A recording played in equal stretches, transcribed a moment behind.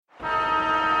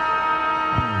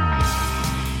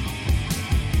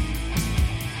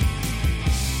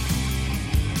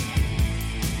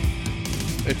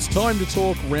time to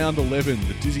talk round 11.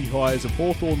 The dizzy highs of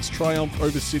Hawthorn's triumph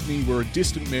over Sydney were a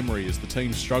distant memory as the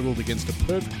team struggled against a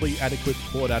perfectly adequate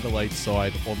Port Adelaide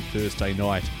side on Thursday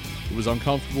night. It was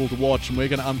uncomfortable to watch, and we're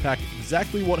going to unpack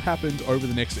exactly what happened over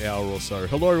the next hour or so.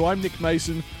 Hello, I'm Nick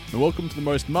Mason, and welcome to the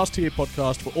most must-hear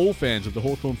podcast for all fans of the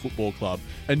Hawthorn Football Club.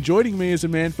 And joining me is a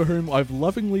man for whom I've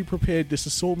lovingly prepared this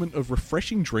assortment of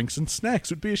refreshing drinks and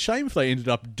snacks. It would be a shame if they ended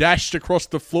up dashed across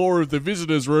the floor of the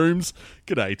visitors' rooms.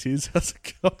 G'day, Tiz. How's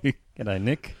it going? G'day,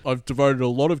 Nick. I've devoted a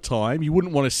lot of time. You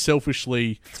wouldn't want to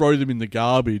selfishly throw them in the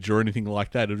garbage or anything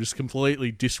like that. It'll just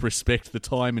completely disrespect the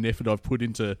time and effort I've put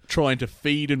into trying to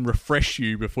feed and refresh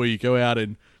you before you go out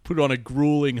and put on a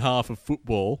grueling half of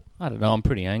football. I don't know, I'm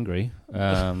pretty angry.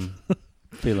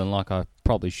 Feeling like I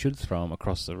probably should throw them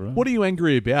across the room. What are you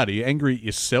angry about? Are you angry at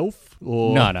yourself?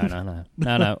 Or No.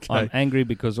 Okay. I'm angry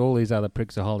because all these other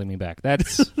pricks are holding me back.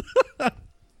 That's...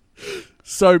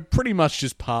 So pretty much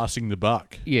just passing the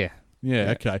buck. Yeah.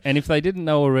 Yeah, okay. And if they didn't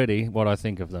know already what I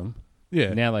think of them,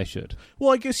 Yeah. now they should.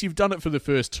 Well, I guess you've done it for the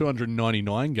first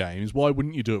 299 games. Why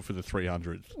wouldn't you do it for the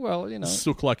 300th? Well, you know...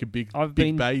 Look like a big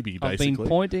baby, basically. I've been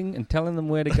pointing and telling them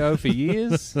where to go for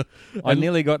years. I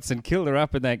nearly got St Kilda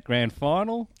up in that grand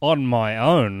final on my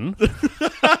own.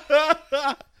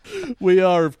 We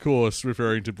are, of course,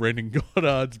 referring to Brendan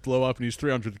Goddard's blow-up in his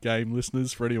 300th game,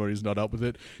 listeners, for anyone who's not up with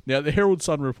it. Now, the Herald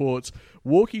Sun reports,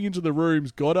 walking into the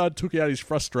rooms, Goddard took out his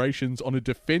frustrations on a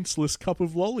defenceless cup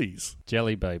of lollies.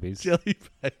 Jelly babies. Jelly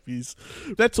babies.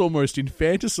 That's almost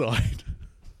infanticide.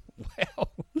 Wow.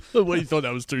 Well, you thought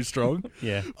that was too strong?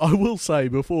 Yeah. I will say,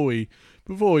 before we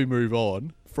move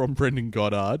on from Brendan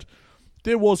Goddard,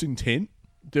 there was intent.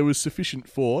 There was sufficient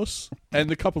force, and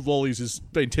the cup of lollies has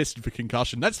been tested for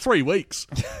concussion. That's 3 weeks,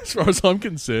 as far as I'm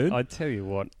concerned. I tell you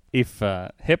what, if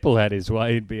Heppel had his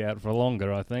way, he'd be out for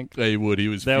longer, I think. He would. He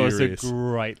was That furious. was a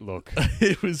great look.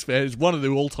 It was one of the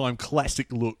all-time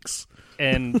classic looks.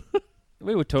 And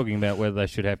we were talking about whether they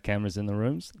should have cameras in the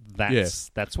rooms.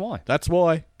 That's why. That's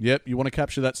why. Yep, you want to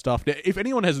capture that stuff. Now, if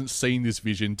anyone hasn't seen this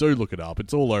vision, do look it up.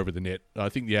 It's all over the net. I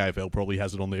think the AFL probably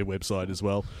has it on their website as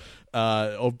well.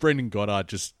 Of Brendan Goddard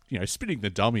just, spinning the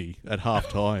dummy at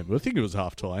half-time. I think it was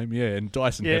half-time, yeah, and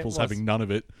Dyson Heppel's having none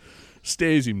of it.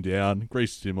 Stares him down,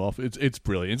 greases him off. It's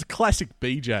brilliant. It's a classic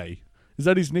BJ. Is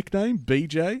that his nickname?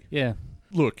 BJ? Yeah.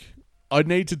 Look, I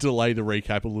need to delay the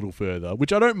recap a little further,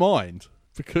 which I don't mind,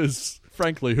 because,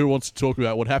 frankly, who wants to talk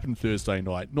about what happened Thursday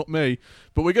night? Not me,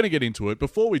 but we're going to get into it.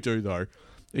 Before we do, though,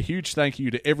 a huge thank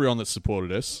you to everyone that supported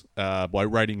us by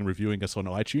rating and reviewing us on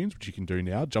iTunes, which you can do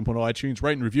now. Jump on iTunes,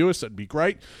 rate and review us. That'd be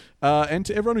great. And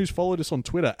to everyone who's followed us on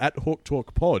Twitter,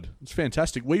 @HawkTalkPod. It's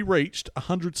fantastic. We reached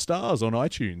 100 stars on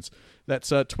iTunes.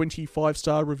 That's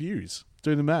 25-star reviews.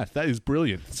 Do the math. That is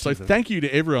brilliant. So thank you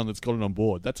to everyone that's gotten on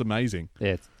board. That's amazing.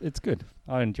 Yeah, it's good.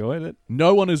 I enjoyed it.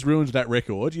 No one has ruined that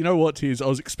record. You know what, Tiz? I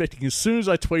was expecting as soon as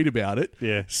I tweet about it,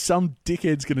 some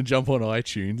dickhead's going to jump on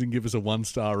iTunes and give us a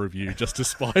 1-star review just to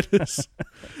spite us.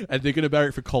 And they're going to bury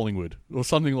it for Collingwood or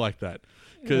something like that.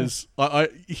 Because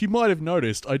you might have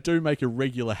noticed, I do make a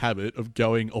regular habit of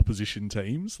going opposition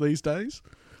teams these days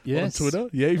on Twitter.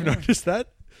 Yeah, you've noticed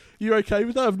that? You okay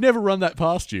with that? I've never run that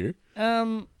past you.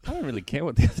 I don't really care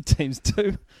what the other teams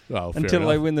do until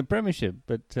they win the premiership,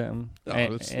 but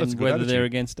that's and whether they're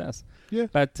against us. Yeah.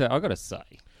 But I got to say,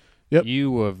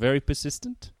 you were very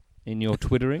persistent in your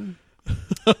twittering.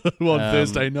 On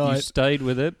Thursday night. You stayed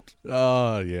with it.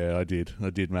 Oh, yeah, I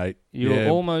did, mate. You were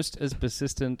almost as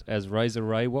persistent as Razor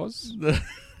Ray was.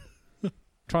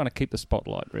 Trying to keep the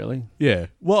spotlight, really. Yeah.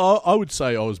 Well, I would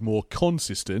say I was more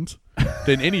consistent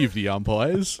than any of the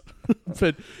umpires.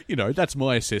 But, that's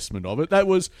my assessment of it. That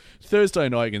was Thursday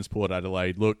night against Port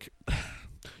Adelaide. Look,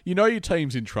 your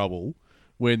team's in trouble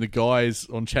when the guys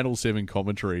on Channel 7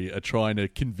 commentary are trying to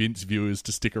convince viewers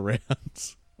to stick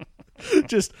around.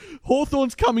 Just,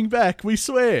 Hawthorn's coming back, we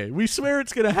swear. We swear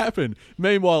it's going to happen.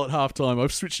 Meanwhile, at halftime,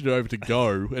 I've switched it over to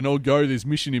Go, and on Go, there's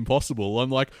Mission Impossible.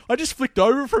 I'm like, I just flicked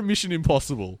over from Mission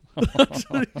Impossible.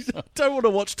 I don't want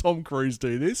to watch Tom Cruise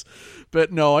do this.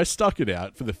 But no, I stuck it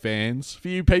out for the fans. For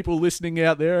you people listening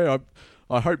out there,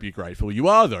 I hope you're grateful. You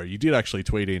are, though. You did actually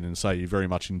tweet in and say you very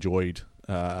much enjoyed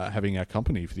having our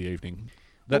company for the evening.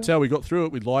 That's how we got through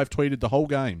it. We live tweeted the whole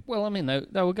game. Well, I mean,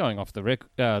 they were going off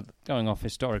going off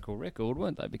historical record,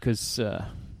 weren't they? Because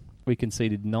we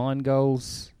conceded 9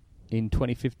 goals in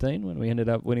 2015 when we ended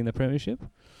up winning the premiership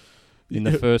in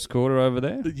the first quarter over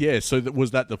there. Yeah, so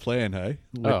was that the plan, hey?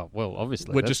 Oh, well,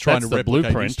 obviously. We're just trying to replicate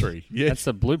blueprint. History. Yeah. That's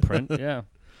the blueprint, yeah.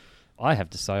 I have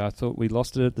to say, I thought we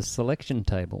lost it at the selection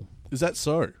table. Is that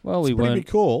so? Well, we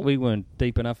weren't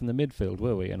deep enough in the midfield,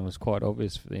 were we? And it was quite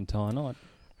obvious for the entire night.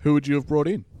 Who would you have brought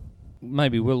in?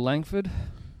 Maybe Will Langford.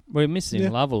 We're missing Yeah.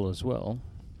 Lovell as well.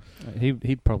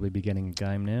 He'd probably be getting a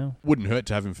game now. Wouldn't hurt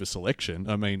to have him for selection.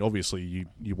 I mean, obviously,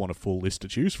 you want a full list to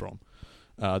choose from.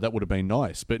 That would have been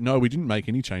nice. But no, we didn't make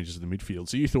any changes to the midfield.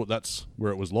 So you thought that's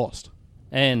where it was lost.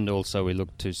 And also we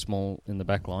looked too small in the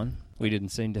back line. We didn't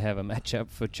seem to have a matchup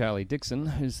for Charlie Dixon,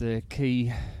 who's their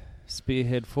key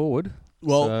spearhead forward.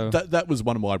 Well, that was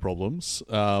one of my problems.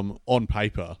 On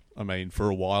paper, I mean, for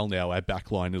a while now, our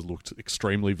backline has looked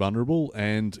extremely vulnerable,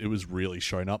 and it was really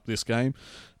shown up this game.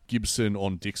 Gibson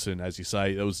on Dixon, as you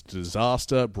say, that was a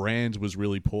disaster. Brand was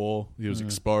really poor. He was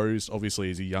exposed.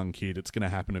 Obviously, as a young kid, it's going to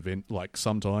happen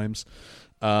sometimes.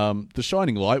 The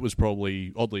shining light was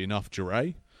probably, oddly enough,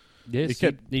 Jure. Yes,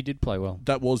 he did play well.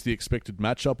 That was the expected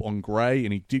matchup on Gray,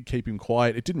 and he did keep him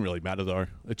quiet. It didn't really matter, though.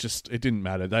 It didn't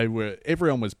matter.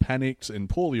 Everyone was panicked and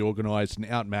poorly organised and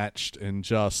outmatched, and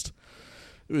it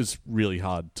was really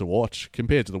hard to watch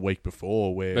compared to the week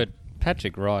before, where. But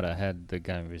Patrick Ryder had the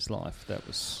game of his life.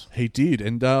 He did,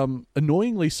 and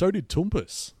annoyingly, so did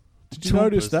Toumpas. Did you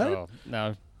notice that? Oh,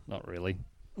 no, not really.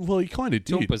 Well, he kind of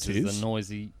did. Toumpas is the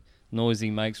noise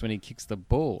he makes when he kicks the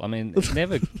ball. I mean, it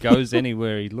never goes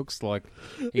anywhere he looks like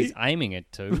he's aiming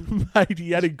it to. Mate,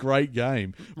 he had a great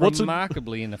game.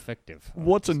 Remarkably ineffective.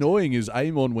 What's annoying is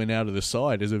Amon went out of the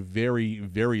side as a very,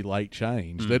 very late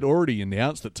change. They'd already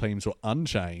announced that teams were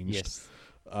unchanged. Yes.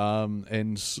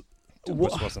 And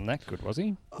Toumpas wasn't that good, was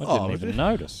he? I didn't even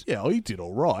notice. Yeah, he did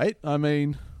all right. I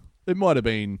mean, it might have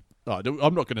been...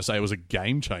 I'm not going to say it was a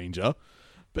game changer,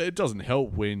 but it doesn't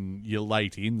help when your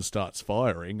late in starts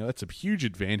firing. That's a huge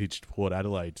advantage to Port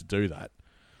Adelaide to do that.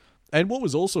 And what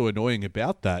was also annoying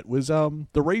about that was the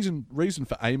reason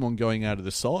for Amon going out of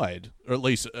the side, or at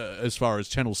least as far as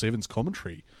Channel 7's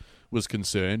commentary was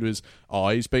concerned, was,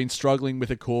 he's been struggling with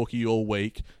a corky all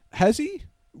week. Has he?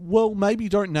 Well, maybe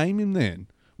don't name him then.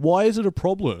 Why is it a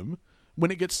problem when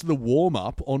it gets to the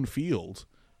warm-up on field?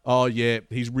 Oh, yeah,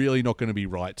 he's really not going to be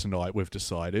right tonight, we've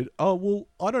decided. Oh, well,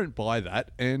 I don't buy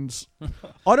that, and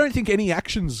I don't think any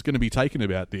action's going to be taken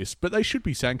about this, but they should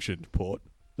be sanctioned, Port.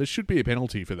 There should be a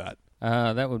penalty for that.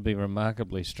 That would be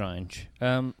remarkably strange.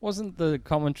 Wasn't the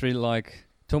commentary like,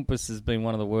 Toumpas has been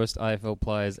one of the worst AFL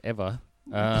players ever?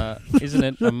 Isn't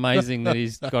it amazing that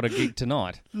he's got a gig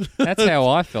tonight? That's how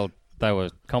I felt they were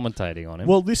commentating on him.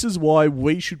 Well, this is why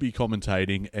we should be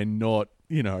commentating and not,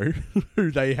 who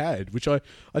they had, which I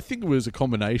think it was a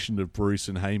combination of Bruce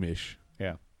and Hamish.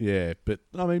 Yeah. Yeah, but,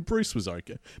 I mean, Bruce was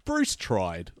okay. Bruce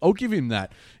tried. I'll give him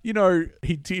that. He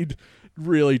did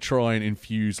really try and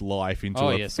infuse life into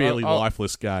a fairly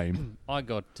lifeless game. I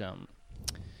got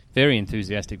very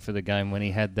enthusiastic for the game when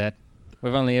he had that.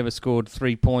 We've only ever scored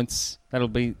 3 points. That'll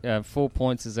be 4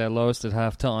 points is our lowest at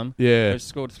half-time. Yeah. We've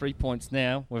scored 3 points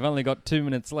now. We've only got 2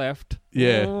 minutes left.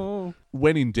 Yeah. Oh.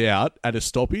 When in doubt, at a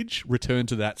stoppage, return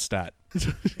to that stat.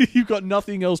 You've got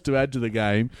nothing else to add to the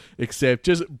game except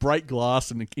just break glass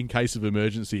in case of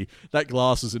emergency. That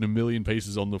glass is in a million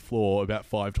pieces on the floor about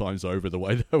 5 times over the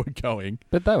way they were going.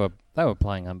 But they were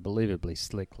playing unbelievably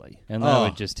slickly. And they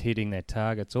were just hitting their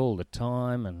targets all the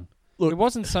time. And look, it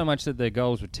wasn't so much that their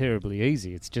goals were terribly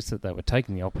easy. It's just that they were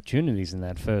taking the opportunities in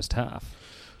that first half.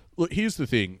 Look, here's the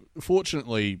thing.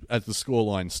 Fortunately, as the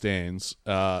scoreline stands,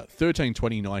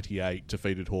 13-20-98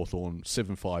 defeated Hawthorn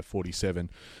 7-5-47.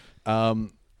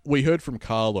 We heard from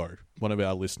Carlo, one of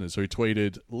our listeners, who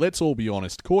tweeted, "Let's all be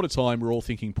honest. Quarter time, we're all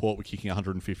thinking Port were kicking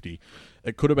 150.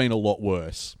 It could have been a lot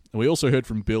worse." And we also heard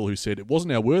from Bill, who said, "It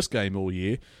wasn't our worst game all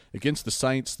year. Against the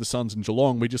Saints, the Suns and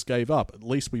Geelong, we just gave up. At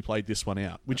least we played this one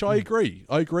out." Which I agree.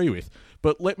 I agree with.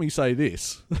 But let me say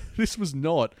this. This was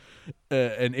not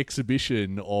an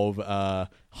exhibition of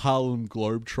Harlem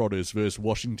Globetrotters versus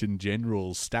Washington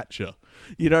Generals stature.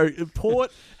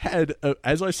 Port had,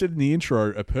 as I said in the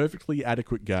intro, a perfectly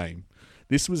adequate game.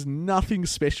 This was nothing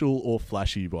special or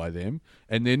flashy by them,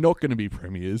 and they're not going to be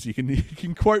premiers. You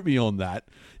can quote me on that.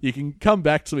 You can come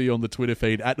back to me on the Twitter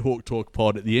feed at Hawk Talk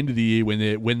Pod at the end of the year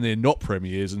when they're not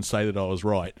premiers and say that I was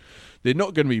right. They're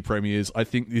not going to be premiers. I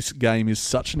think this game is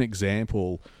such an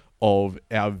example of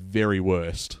our very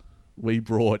worst. We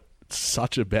brought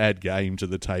such a bad game to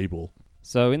the table.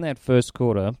 So in that first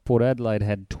quarter, Port Adelaide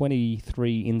had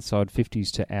 23 inside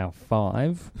 50s to our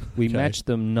 5. We matched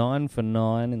them 9 for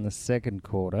 9 in the second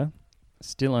quarter.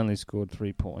 Still only scored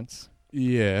 3 points.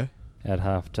 Yeah. At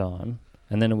half-time.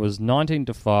 And then it was 19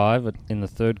 to 5 in the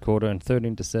third quarter and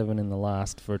 13 to 7 in the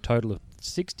last for a total of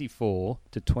 64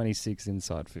 to 26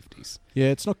 inside 50s. Yeah,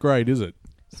 it's not great, is it?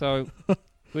 So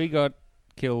we got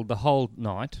killed the whole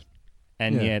night,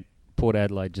 and yet Port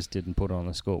Adelaide just didn't put it on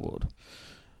the scoreboard.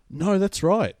 No, that's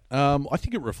right. I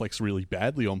think it reflects really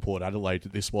badly on Port Adelaide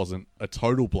that this wasn't a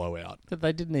total blowout. That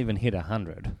they didn't even hit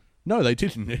 100. No, they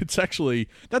didn't. It's actually,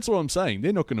 that's what I'm saying.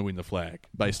 They're not going to win the flag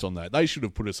based on that. They should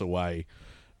have put us away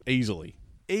easily.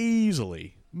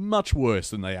 Easily. Much worse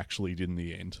than they actually did in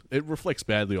the end. It reflects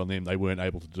badly on them. They weren't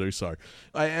able to do so.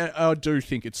 I do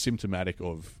think it's symptomatic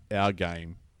of our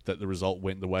game that the result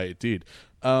went the way it did.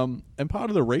 And part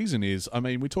of the reason is, I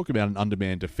mean, we talk about an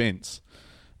undermanned defence.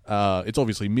 It's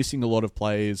obviously missing a lot of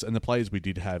players, and the players we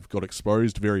did have got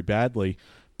exposed very badly.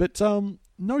 But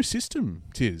no system,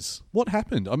 Tiz. What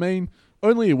happened? I mean,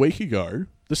 only a week ago,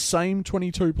 the same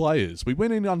 22 players. We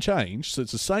went in unchanged, so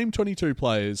it's the same 22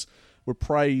 players were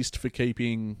praised for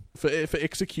executing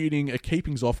a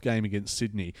keepings off game against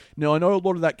Sydney. Now, I know a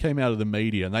lot of that came out of the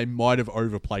media, and they might have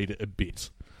overplayed it a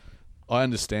bit. I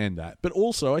understand that. But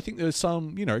also, I think there's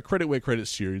some, credit where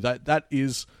credit's due. That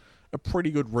is a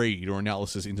pretty good read or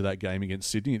analysis into that game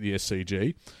against Sydney at the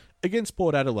SCG. Against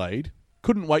Port Adelaide,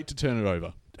 couldn't wait to turn it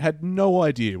over. Had no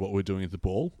idea what we're doing with the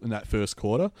ball in that first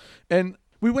quarter. And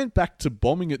we went back to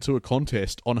bombing it to a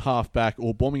contest on half-back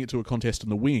or bombing it to a contest on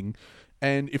the wing.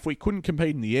 And if we couldn't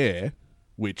compete in the air,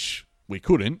 which we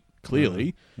couldn't,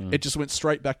 clearly, it just went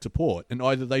straight back to Port. And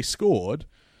either they scored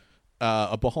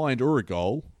a behind or a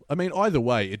goal. I mean, either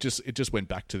way, it just went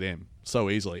back to them so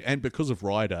easily. And because of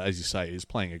Ryder, as you say, is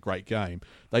playing a great game,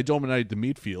 they dominated the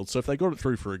midfield. So if they got it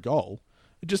through for a goal,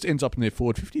 it just ends up in their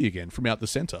forward 50 again from out the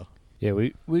centre. Yeah,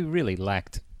 we really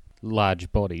lacked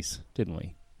large bodies, didn't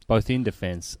we? Both in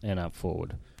defence and up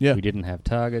forward. Yeah. We didn't have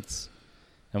targets,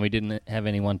 and we didn't have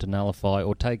anyone to nullify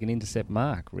or take an intercept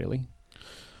mark, really.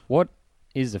 What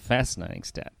is a fascinating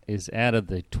stat is out of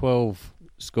the 12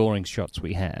 scoring shots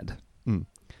we had,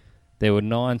 there were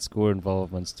 9 score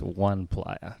involvements to one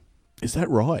player. Is that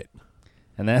right?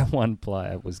 And that one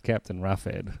player was Captain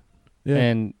Roughhead. Yeah.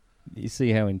 And you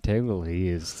see how integral he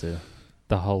is to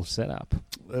the whole setup.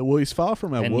 Well, he's far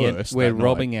from our and worst. Yet we're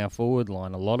robbing our forward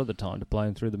line a lot of the time to play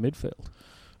him through the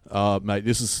midfield. Mate,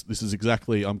 this is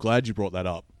exactly... I'm glad you brought that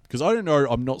up. Because I don't know,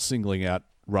 I'm not singling out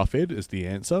Roughhead as the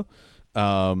answer.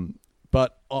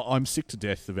 But I'm sick to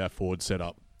death of our forward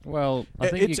setup. Well, I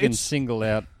think you can single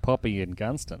out Poppy and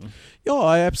Gunston. Yeah,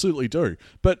 I absolutely do.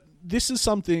 But this is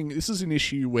an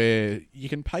issue where you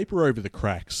can paper over the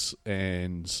cracks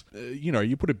and,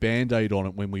 you put a Band-Aid on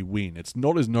it when we win. It's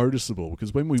not as noticeable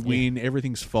because when we win,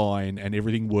 everything's fine and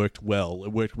everything worked well.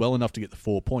 It worked well enough to get the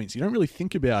 4 points. You don't really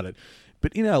think about it.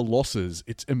 But in our losses,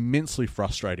 it's immensely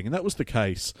frustrating. And that was the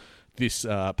case this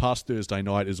past Thursday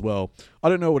night as well. I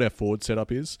don't know what our forward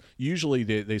setup is. Usually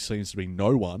there seems to be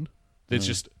no one. There's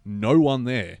just no one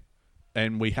there,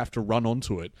 and we have to run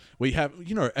onto it. We have,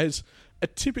 as a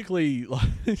typically,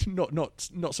 not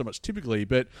so much typically,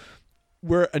 but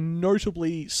we're a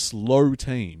notably slow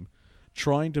team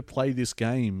trying to play this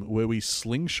game where we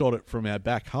slingshot it from our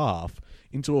back half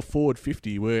into a forward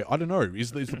 50 where, I don't know,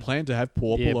 is the plan to have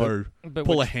Porpolo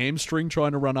pull a hamstring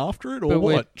trying to run after it, or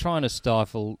what? We're trying to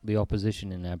stifle the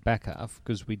opposition in our back half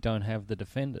because we don't have the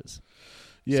defenders.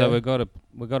 Yeah. So we've got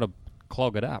to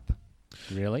clog it up.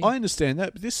 Really? I understand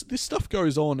that, but this stuff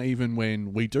goes on even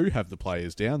when we do have the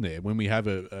players down there, when we have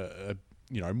a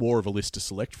more of a list to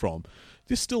select from.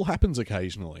 This still happens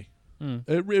occasionally.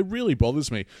 It really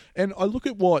bothers me. And I look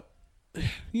at what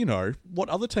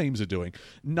other teams are doing.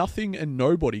 Nothing and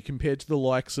nobody compared to the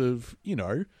likes of,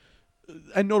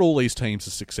 and not all these teams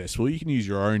are successful. You can use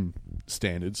your own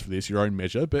standards for this, your own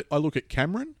measure, but I look at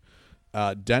Cameron,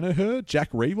 Danaher,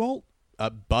 Jack Riewoldt,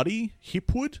 Buddy,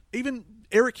 Hipwood, even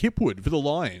Eric Hipwood for the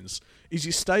Lions is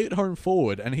your stay-at-home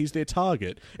forward and he's their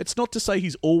target. It's not to say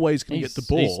he's always going to get the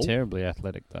ball. He's terribly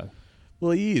athletic, though.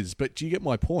 Well, he is, but do you get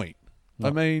my point?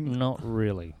 Not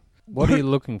really. What are you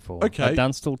looking for? Okay. A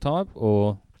Dunstall type,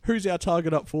 or... Who's our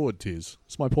target up forward, Tiz?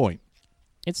 That's my point.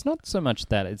 It's not so much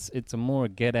that. It's a more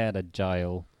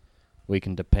get-out-of-jail. We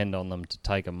can depend on them to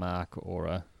take a mark or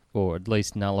at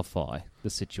least nullify the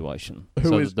situation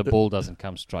that the ball doesn't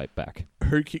come straight back.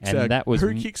 Who kicks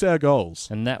our goals?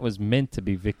 And that was meant to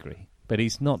be Vickery, but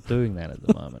he's not doing that at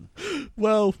the moment.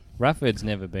 Well, Roughhead's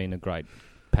never been a great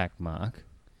pack mark.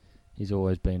 He's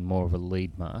always been more of a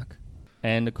lead mark.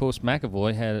 And, of course,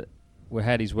 McAvoy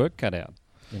had his work cut out,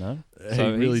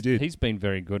 So he really did. He's been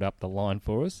very good up the line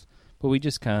for us, but we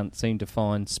just can't seem to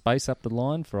find space up the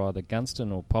line for either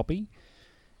Gunston or Poppy,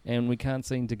 and we can't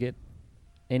seem to get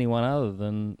anyone other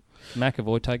than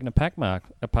McAvoy taking a pack mark,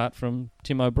 apart from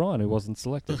Tim O'Brien, who wasn't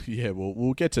selected. Yeah, well,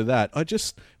 we'll get to that.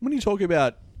 When you talk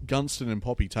about Gunston and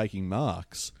Poppy taking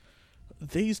marks,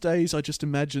 these days I just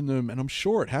imagine them, and I'm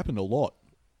sure it happened a lot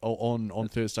on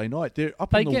Thursday night, they're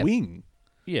up on the wing.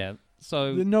 Yeah,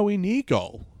 so... They're nowhere near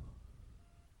goal.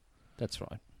 That's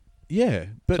right. Yeah.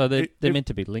 But so they're meant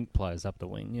to be link players up the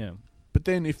wing, yeah. But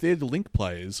then if they're the link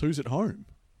players, who's at home?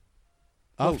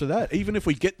 after that. Even if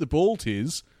we get the ball,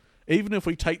 Tiz, even if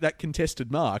we take that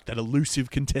contested mark, that elusive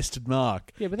contested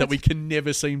mark that we can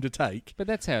never seem to take. But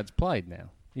that's how it's played now.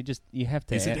 You have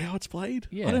to. Is it how it's played?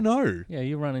 Yeah. I don't know. Yeah,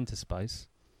 you run into space.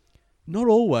 Not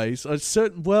always.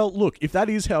 Well, look, if that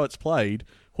is how it's played,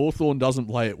 Hawthorn doesn't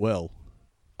play it well.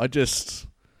 I don't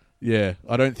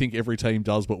think every team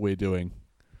does what we're doing.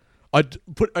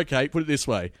 Put it this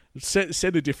way.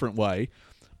 Said a different way.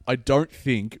 I don't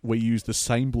think we use the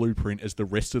same blueprint as the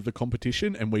rest of the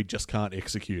competition and we just can't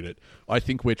execute it. I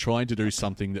think we're trying to do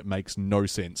something that makes no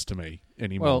sense to me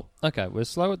anymore. Well, okay, we're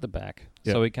slow at the back,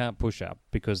 so we can't push up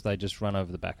because they just run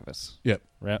over the back of us. Yep.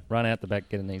 Run out the back,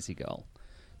 get an easy goal.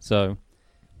 So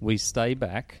we stay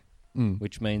back,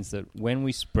 which means that when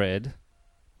we spread,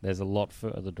 there's a lot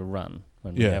further to run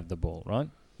when we have the ball, right?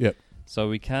 Yep. So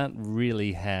we can't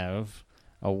really have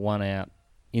a one-out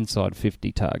inside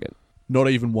 50 target. Not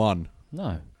even one.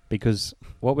 No, because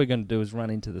what we're going to do is run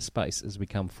into the space as we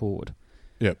come forward.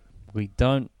 Yep. We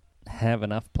don't have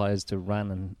enough players to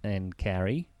run and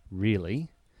carry, really.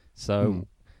 So,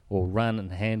 or run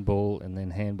and handball and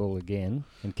then handball again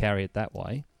and carry it that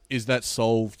way. Is that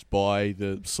solved by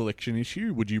the selection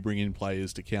issue? Would you bring in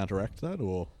players to counteract that,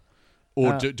 or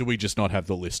do we just not have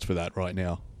the list for that right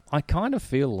now? I kind of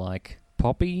feel like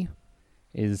Poppy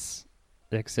is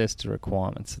excess to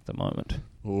requirements at the moment.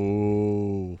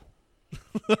 Oh.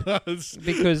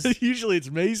 Because usually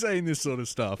it's me saying this sort of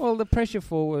stuff. Well, the pressure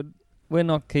forward, we're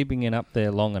not keeping it up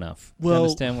there long enough. Do you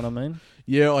understand what I mean?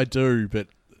 Yeah, I do, but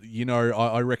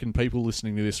I reckon people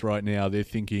listening to this right now, they're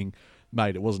thinking,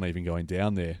 mate, it wasn't even going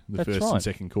down there in the first and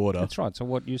second quarter. That's right. So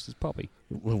what use is Poppy?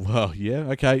 Well, yeah,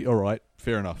 okay, all right,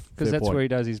 fair enough. Because that's where he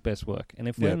does his best work. And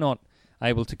if we're not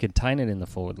able to contain it in the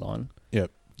forward line,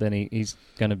 then he's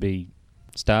going to be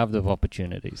starved of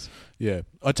opportunities. Yeah.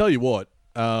 I tell you what,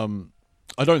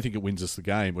 I don't think it wins us the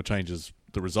game or changes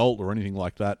the result or anything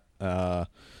like that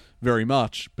very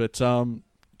much. But,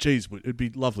 geez, it'd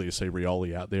be lovely to see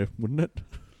Rioli out there, wouldn't it?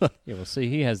 Yeah, well, see,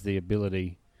 he has the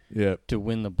ability to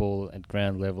win the ball at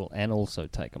ground level and also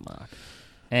take a mark.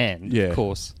 And, of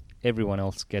course, everyone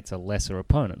else gets a lesser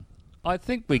opponent. I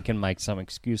think we can make some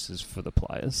excuses for the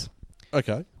players.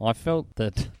 Okay. I felt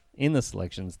that in the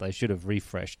selections, they should have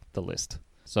refreshed the list.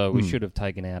 So we should have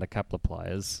taken out a couple of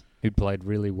players who'd played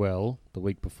really well the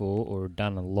week before or had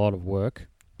done a lot of work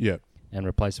and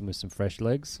replaced them with some fresh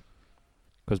legs.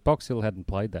 Because Box Hill hadn't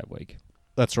played that week.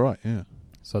 That's right, yeah.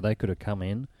 So they could have come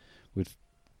in with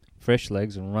fresh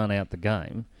legs and run out the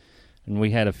game. And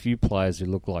we had a few players who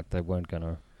looked like they weren't going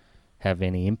to have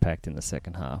any impact in the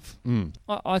second half.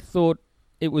 I thought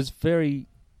it was very,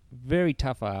 very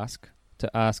tough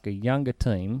to ask a younger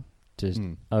team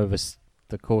to, over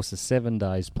the course of 7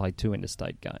 days, play 2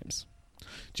 interstate games.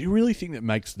 Do you really think that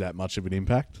makes that much of an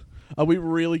impact? Are we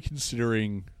really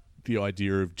considering the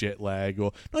idea of jet lag,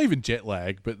 or not even jet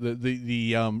lag, but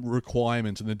the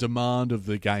requirement and the demand of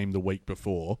the game the week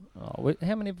before? Oh,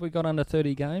 how many have we got under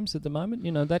 30 games at the moment?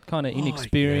 You know, that kind of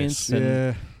inexperience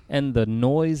and the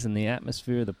noise and the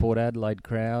atmosphere of the Port Adelaide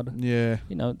crowd. Yeah.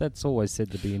 You know, that's always said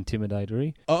to be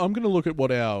intimidatory. I'm going to look at what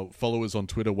our followers on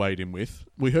Twitter weighed in with.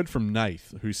 We heard from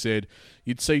Nath, who said,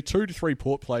 you'd see 2 to 3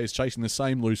 Port players chasing the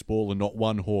same loose ball and not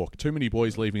one hawk. Too many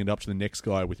boys leaving it up to the next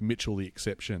guy, with Mitchell the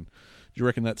exception. Do you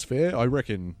reckon that's fair? I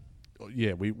reckon, our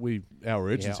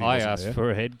urgency. Yeah, I wasn't asked there.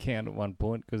 for a head count at one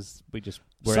point because we just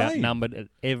were outnumbered at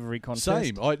every contest.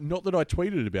 Same. Not that I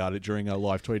tweeted about it during our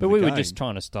live tweet. But of the we were game. just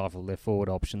trying to stifle their forward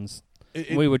options.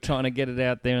 We were trying to get it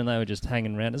out there and they were just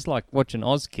hanging around. It's like watching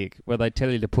Auskick, where they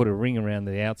tell you to put a ring around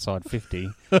the outside 50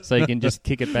 so you can just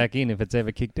kick it back in if it's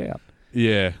ever kicked out.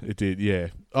 Yeah, it did, yeah.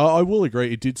 I will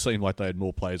agree, it did seem like they had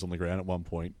more players on the ground at one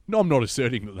point. No, I'm not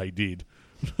asserting that they did.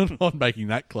 I'm not making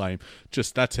that claim.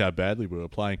 Just that's how badly we were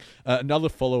playing. Another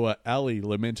follower, Ali,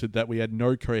 lamented that we had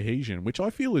no cohesion, which I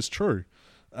feel is true.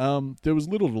 There was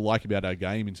little to like about our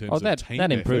game in terms of team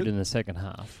that improved effort. in the second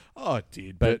half. Oh, it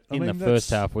did. But in the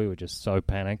first half, we were just so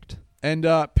panicked. And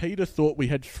Peter thought we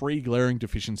had 3 glaring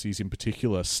deficiencies in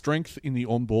particular. Strength in the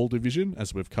on-ball division,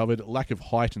 as we've covered. Lack of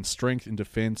height and strength in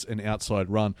defence and outside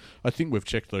run. I think we've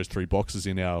checked those 3 boxes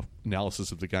in our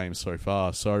analysis of the game so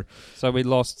far. So we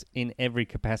lost in every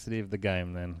capacity of the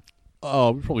game then?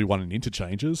 Oh, we probably won in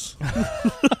interchanges.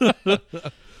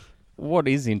 What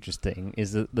is interesting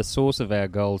is that the source of our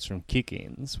goals from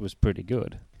kick-ins was pretty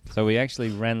good. So we actually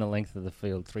ran the length of the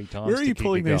field 3 times. Where are you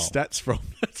pulling these stats from?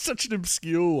 That's such an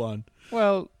obscure one.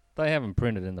 Well, they haven't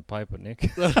printed in the paper,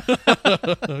 Nick.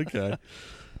 Okay.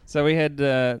 So we had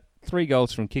 3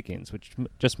 goals from kick-ins, which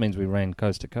just means we ran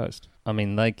coast to coast. I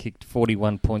mean, they kicked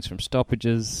 41 points from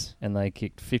stoppages, and they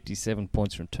kicked 57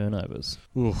 points from turnovers.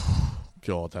 Oof,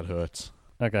 God, that hurts.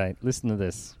 Okay, listen to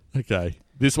this. Okay.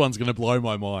 This one's going to blow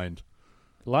my mind.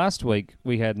 Last week,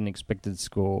 we had an expected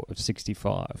score of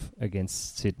 65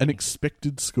 against Sydney. An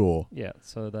expected score. Yeah,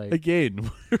 so they Again,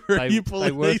 where are you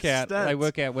pulling work these out stats? they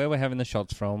work out where we're having the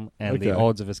shots from and the Okay.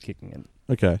 odds of us kicking it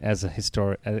Okay. as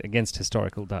against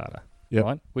historical data. Yep.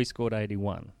 Right? We scored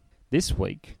 81. This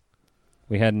week,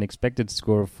 we had an expected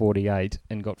score of 48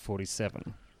 and got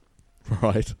 47.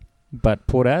 Right. But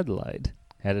Port Adelaide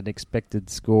had an expected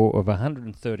score of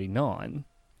 139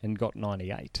 and got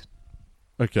 98.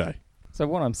 Okay. So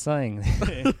what I'm saying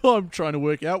there I'm trying to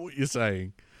work out what you're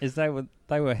saying. is they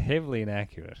were heavily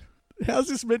inaccurate. How's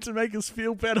this meant to make us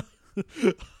feel better?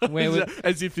 Where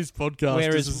as if this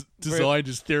podcast is designed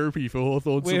as therapy for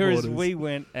Hawthorn Whereas supporters. we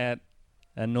went at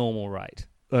a normal rate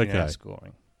in our Okay.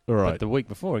 scoring. All right. But the week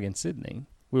before against Sydney,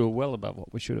 we were well above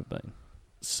what we should have been.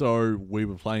 So we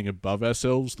were playing above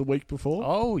ourselves the week before?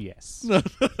 Oh, yes.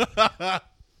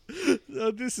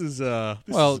 This is a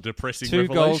depressing 2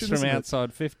 revelation, goals from isn't it?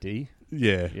 outside 50.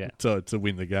 Yeah, Yeah. to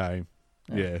win the game.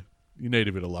 Yeah. Yeah. You need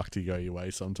a bit of luck to go your way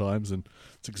sometimes, and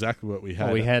it's exactly what we had.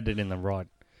 Well, we had it in the right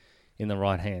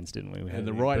hands, didn't we? We had In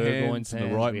the it right Burgoyne's hands, in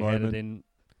the right we moment. had it in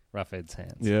Roughhead's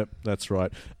hands. Yep, that's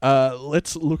right.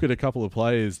 Let's look at a couple of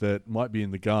players that might be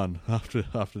in the gun after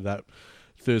that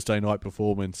Thursday night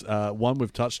performance. One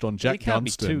we've touched on, Jack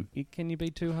Gunston. Can you be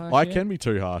too harsh? I yet? can be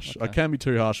too harsh. Okay. I can be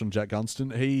too harsh on Jack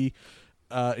Gunston. He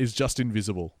is just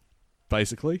invisible,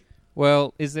 basically.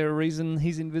 Well, is there a reason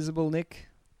he's invisible, Nick?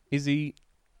 Is he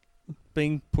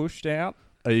being pushed out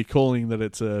Are you calling that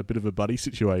it's a bit of a buddy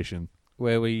situation?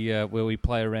 where we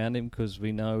play around him because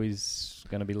we know he's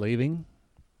going to be leaving?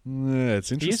 Yeah, it's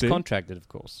He is interesting. contracted, of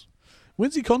course.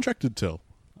 When's he contracted till?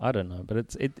 I don't know,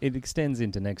 but it extends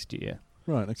into next year.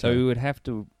 Right, okay. So we would have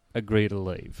to agree to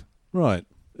leave. Right.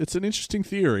 It's an interesting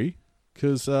theory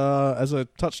because, as I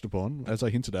touched upon, as I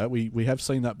hinted at, we have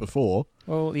seen that before.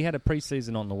 Well, he had a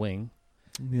pre-season on the wing,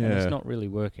 and Yeah. it's not really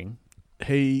working.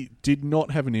 He did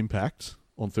not have an impact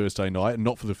on Thursday night, and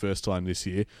not for the first time this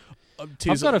year.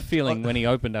 I've got a feeling when he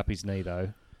opened up his knee,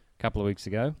 though, a couple of weeks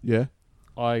ago, Yeah,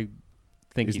 I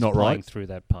think He's he's not playing right. through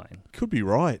that pain. could be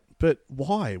right, but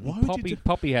why? Why would you do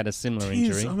Poppy had a similar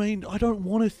Tis, injury. I mean, I don't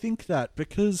want to think that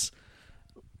because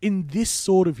in this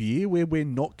sort of year where we're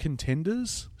not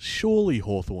contenders, surely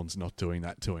Hawthorn's not doing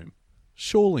that to him.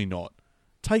 Surely not.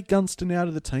 Take Gunston out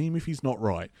of the team if he's not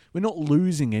right. We're not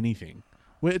losing anything.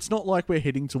 It's not like we're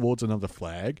heading towards another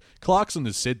flag. Clarkson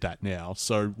has said that now,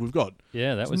 so we've got...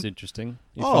 Yeah, that was interesting.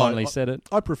 You Oh, finally said it.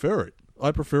 I prefer it.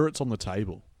 I prefer it's on the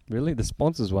table. Really? The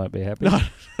sponsors won't be happy. No,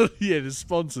 yeah, the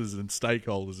sponsors and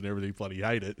stakeholders and everything bloody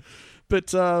hate it.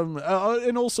 But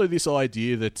and also this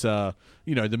idea that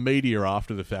the media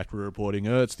after the fact were reporting,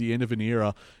 it's the end of an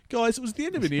era. Guys, it was the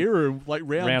end of an era like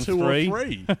round 2 3. or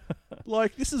 3.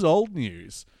 Like this is old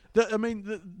news. The No,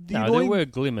 annoying, there were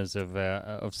glimmers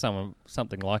of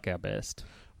something like our best.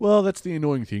 well, that's the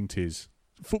annoying thing, Tiz.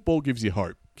 Football gives you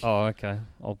hope. Oh, okay.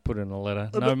 I'll put in a letter.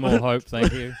 No more hope,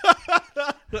 thank you.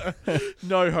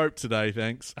 No hope today,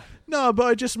 thanks. No, but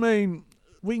I just mean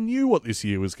we knew what this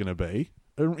year was going to be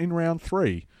in round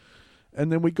 3.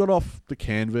 And then we got off the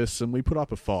canvas and we put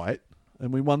up a fight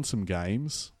and we won some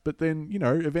games. But then,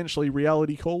 eventually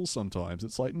reality calls sometimes.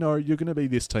 It's like, no, you're going to be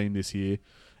this team this year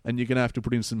and you're going to have to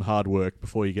put in some hard work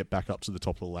before you get back up to the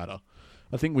top of the ladder.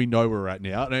 I think we know where we're at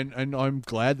now, and I'm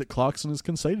glad that Clarkson has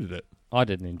conceded it. I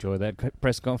didn't enjoy that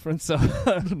press conference, so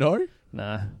No?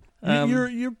 nah. You're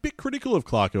a bit critical of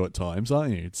Clarko at times,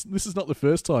 aren't you? This is not the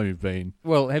first time you've been.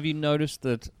 Well, have you noticed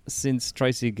that since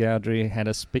Tracy Gowdry had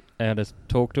a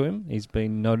talk to him, he's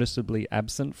been noticeably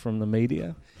absent from the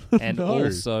media and No.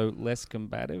 also less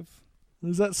combative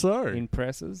Is that so? in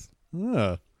presses?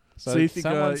 Yeah. So, So you think,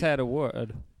 someone's had a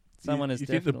word. You Someone has think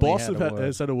the definitely boss had a word.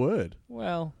 has had a word?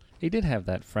 Well, he did have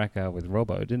that fracas with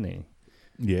Robbo, didn't he?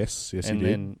 Yes, and he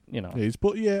did. then,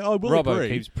 I will Robbo agree.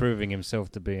 keeps proving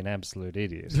himself to be an absolute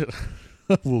idiot.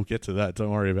 We'll get to that. Don't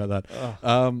worry about that.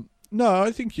 Ugh. No,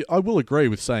 I think I will agree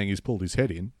with saying he's pulled his head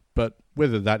in, but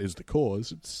whether that is the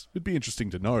cause, it'd be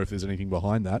interesting to know if there's anything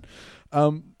behind that.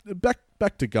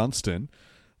 Back to Gunston.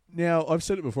 Now, I've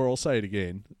said it before, I'll say it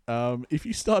again. If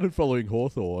you started following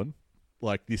Hawthorn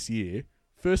like this year,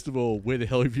 first of all, where the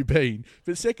hell have you been?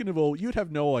 But second of all, you'd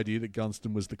have no idea that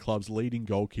Gunston was the club's leading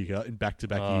goal kicker in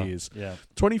back-to-back years. Yeah.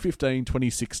 2015,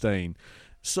 2016.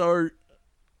 So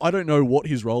I don't know what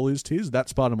his role is, Tiz.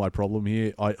 That's part of my problem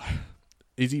here.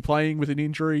 Is he playing with an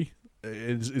injury?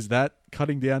 Is that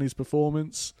cutting down his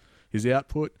performance, his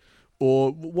output?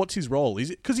 Or what's his role? Is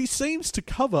it because he seems to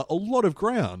cover a lot of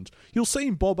ground? You'll see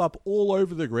him bob up all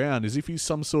over the ground as if he's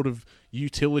some sort of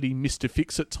utility Mr.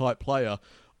 Fix-It type player.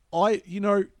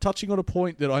 touching on a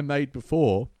point that I made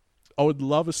before, I would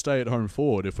love a stay-at-home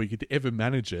forward if we could ever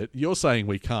manage it. You're saying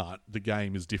we can't. The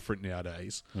game is different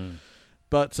nowadays.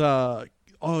 But, oh,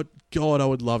 God, I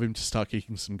would love him to start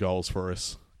kicking some goals for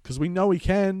us. Because we know he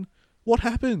can. What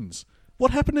happens?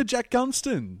 What happened to Jack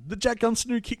Gunston? The Jack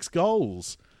Gunston who kicks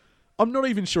goals. I'm not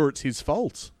even sure it's his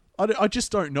fault. I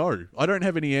just don't know. I don't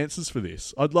have any answers for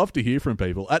this. I'd love to hear from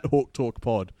people at Hawk Talk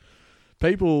Pod.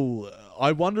 People,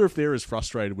 I wonder if they're as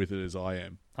frustrated with it as I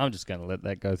am. I'm just going to let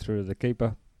that go through the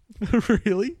keeper.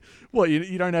 Really? What,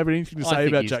 you don't have anything to say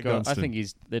about Jack Gunston? I think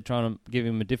they're trying to give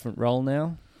him a different role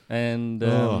now. And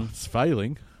it's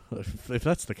failing. If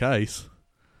that's the case.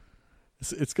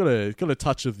 It's got a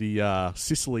touch of the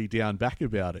Sicily down back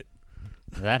about it.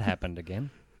 That happened again.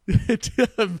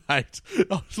 Mate,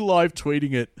 I was live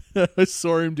tweeting it. I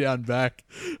saw him down back.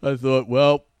 I thought,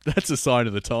 well, that's a sign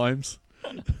of the times.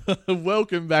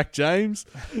 Welcome back, James.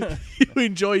 You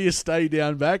enjoy your stay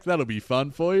down back. That'll be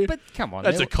fun for you. But come on.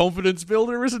 That's a confidence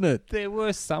builder, isn't it? There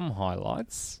were some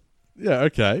highlights. Yeah,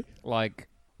 okay. Like,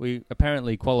 we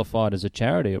apparently qualified as a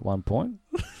charity at one point.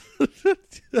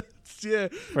 Yeah,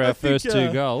 for our first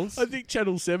 2 goals. I think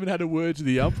Channel 7 had a word to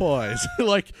the umpires.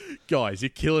 Like, guys, you're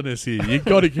killing us here. You've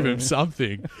got to give him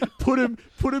something. Put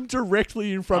him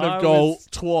directly in front of goal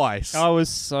twice. I was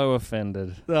so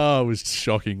offended. Oh, it was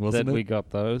shocking, wasn't it? That we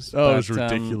got those. Oh, it was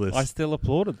ridiculous. I still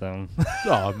applauded them.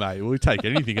 Oh, mate, we'll take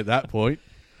anything at that point.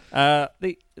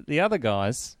 The other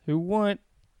guys who weren't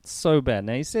so bad.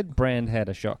 Now, you said Brand had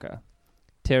a shocker.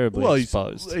 Terribly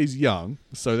exposed. He's young,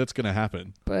 so that's going to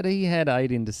happen. But he had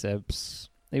 8 intercepts.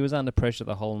 He was under pressure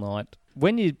the whole night.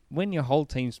 When your whole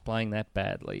team's playing that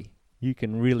badly, you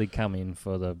can really come in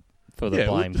for the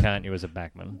blame, can't you, as a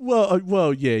backman?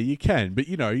 Well, yeah, you can. But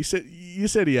you said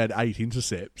he had 8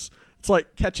 intercepts. It's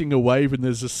like catching a wave when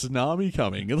there's a tsunami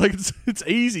coming. Like it's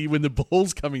easy when the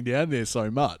ball's coming down there so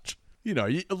much.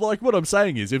 Like what I'm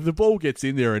saying is, if the ball gets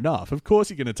in there enough, of course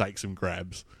you're going to take some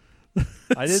grabs.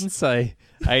 I didn't say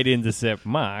 8 intercept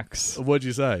marks. What'd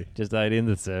you say? Just 8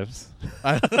 intercepts.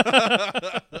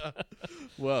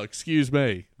 Well, excuse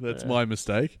me. That's my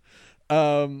mistake.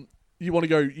 You want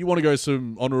to go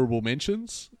some honourable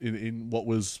mentions in what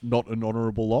was not an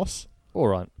honourable loss? All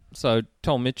right. So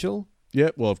Tom Mitchell. Yeah.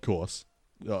 Well, of course.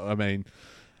 I mean,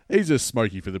 he's a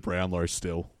smoky for the Brownlow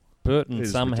still. Burton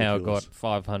somehow got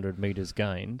 500 metres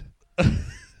gained.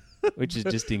 Which is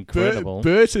just incredible.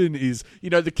 Burton is,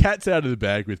 the cat's out of the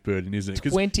bag with Burton, isn't it?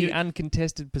 20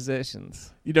 uncontested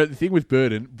possessions. The thing with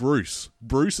Burton, Bruce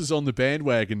is on the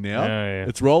bandwagon now. Oh, yeah.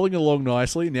 It's rolling along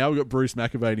nicely. Now we've got Bruce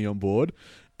McAvaney on board.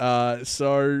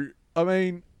 So, I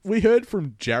mean, we heard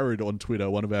from Jared on Twitter,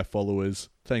 one of our followers.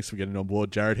 Thanks for getting on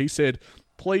board, Jared. He said,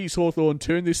 please, Hawthorn,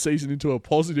 turn this season into a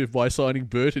positive by signing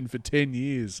Burton for 10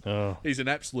 years. Oh. He's an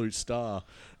absolute star.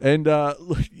 And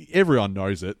look, everyone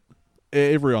knows it.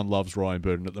 Everyone loves Ryan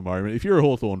Burton at the moment. If you're a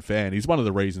Hawthorn fan, he's one of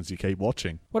the reasons you keep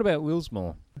watching. What about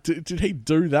Willsmore? Did he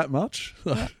do that much?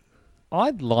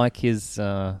 I'd like his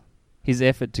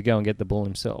effort to go and get the ball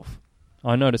himself.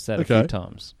 I noticed that a few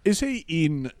times. Is he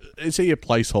a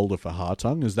placeholder for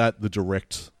Hartung? Is that the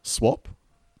direct swap?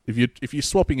 If you're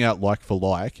swapping out like for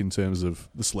like in terms of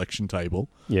the selection table,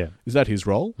 yeah, is that his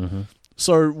role? Mm-hmm.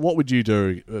 So what would you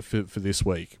do for this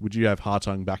week? Would you have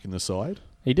Hartung back in the side?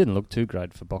 He didn't look too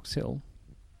great for Box Hill.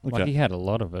 Okay. Like, he had a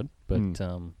lot of it, but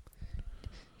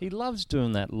he loves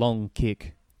doing that long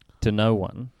kick to no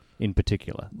one in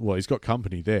particular. Well, he's got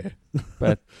company there.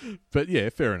 But yeah,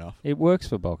 fair enough. It works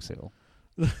for Box Hill.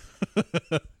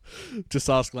 Just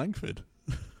ask Langford.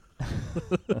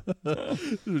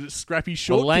 Scrappy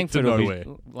short kick to nowhere.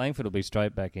 Langford will be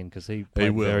straight back in because he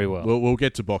played very well. We'll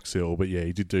get to Box Hill, but yeah,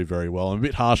 he did do very well. I'm a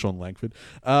bit harsh on Langford.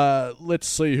 Let's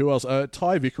see who else.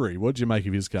 Ty Vickery, what did you make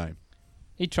of his game?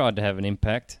 He tried to have an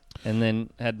impact and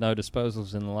then had no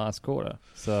disposals in the last quarter.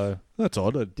 So that's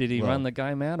odd. Did he run the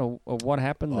game out, or what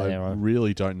happened there? I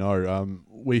really don't know.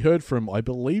 We heard from, I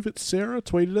believe it's Sarah,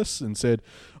 tweeted us and said,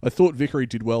 I thought Vickery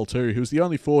did well too. He was the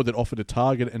only forward that offered a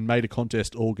target and made a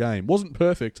contest all game. Wasn't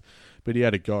perfect, but he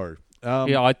had a go.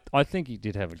 Yeah, I think he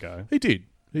did have a go. He did.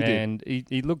 And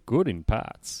he looked good in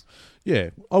parts.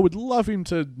 Yeah, I would love him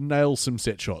to nail some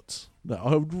set shots.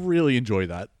 I would really enjoy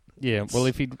that. Yeah, well,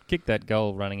 if he'd kicked that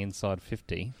goal running inside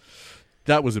 50...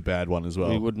 That was a bad one as well.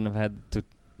 We wouldn't have had to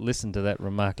listen to that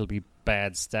remarkably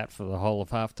bad stat for the whole of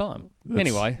half-time.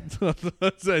 Anyway.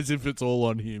 That's as if it's all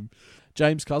on him.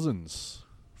 James Cousins,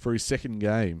 for his second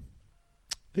game.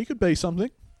 He could be something.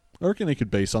 I reckon he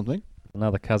could be something.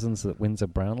 Another Cousins that wins a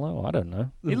Brownlow? I don't know.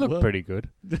 He looked pretty good.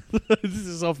 This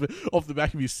is off the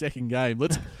back of his second game.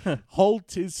 Let's hold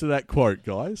tiz to that quote,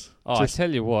 guys. I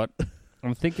tell you what,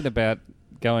 I'm thinking about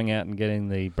going out and getting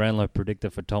the Brownlow predictor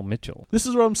for Tom Mitchell. This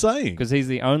is what I'm saying. Because he's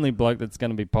the only bloke that's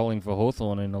going to be polling for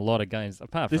Hawthorn in a lot of games,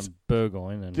 apart from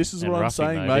Burgoyne and This is and what I'm Ruffy,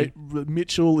 saying, maybe. mate.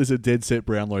 Mitchell is a dead set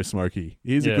Brownlow smoky.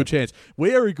 Here's a Yeah. good chance.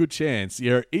 We are a good chance.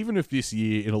 Yeah, even if this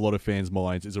year, in a lot of fans'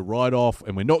 minds, is a write-off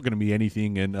and we're not going to be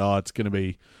anything and it's going to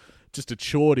be just a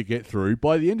chore to get through,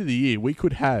 by the end of the year, we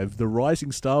could have the Rising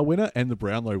Star winner and the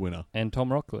Brownlow winner. And Tom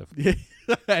Rockcliffe. Yeah,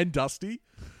 and Dusty.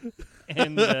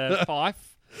 And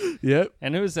Fife. Yep.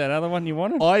 And who was that other one you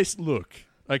wanted? Look,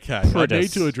 okay, Priddis. I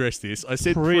need to address this. I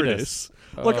said Priddis.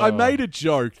 Priddis. Look, I Oh. made a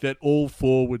joke that all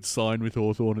four would sign with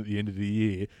Hawthorn at the end of the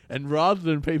year, and rather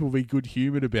than people be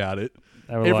good-humoured about it,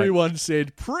 They were like, everyone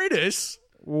said, Priddis?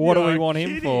 what do You're we want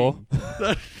him for?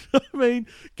 kidding." I mean,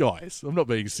 guys, I'm not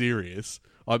being serious.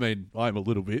 I mean, I'm a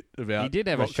little bit about... He did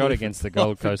have a Rockcliffe shot against the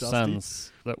Gold and Coast Dusty.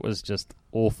 Suns that was just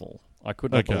awful. I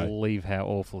could not Okay. believe how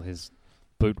awful his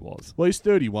boot was. Well, he's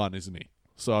 31, isn't he?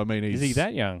 So, I mean, he's... Is he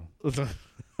that young?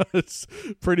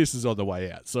 Priddis is on the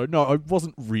way out. So, no, I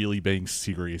wasn't really being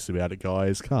serious about it,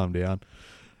 guys. Calm down.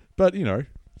 But, you know,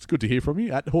 it's good to hear from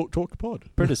you at Hawk Talk Pod.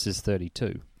 Priddis is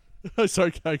 32. So,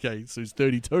 okay, so he's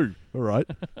 32. All right.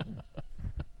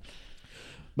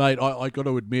 Mate, I got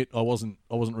to admit, I wasn't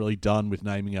really done with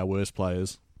naming our worst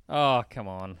players. Oh, come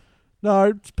on. No,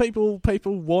 it's people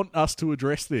want us to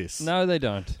address this. No, they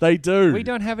don't. They do. We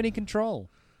don't have any control.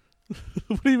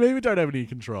 What do you mean we don't have any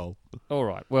control? All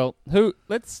right. Well,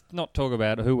 let's not talk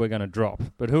about who we're going to drop,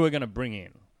 but who we're going to bring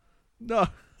in. No.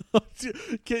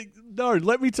 No,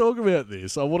 let me talk about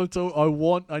this.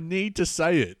 I need to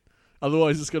say it.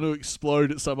 Otherwise, it's going to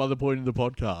explode at some other point in the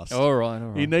podcast. All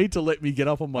right. You need to let me get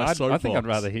up on my soapbox. I think I'd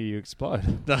rather hear you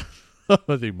explode. No,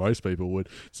 I think most people would.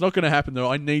 It's not going to happen,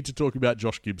 though. I need to talk about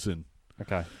Josh Gibson.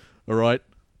 Okay. All right?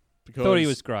 Because Thought he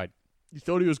was great. You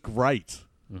thought he was great.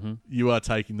 Mm-hmm. You are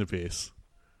taking the piss.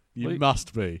 You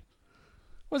must be.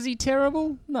 Was he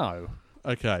terrible? No.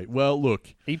 Okay, well,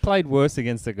 look. He played worse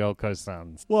against the Gold Coast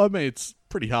Suns. Well, I mean, it's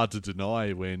pretty hard to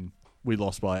deny when we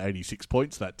lost by 86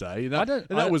 points that day. And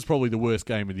that was probably the worst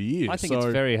game of the year. I think it's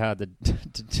very hard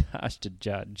to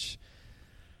judge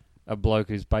a bloke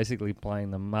who's basically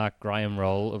playing the Mark Graham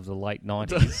role of the late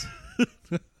 90s.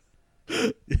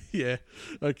 Yeah,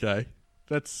 okay.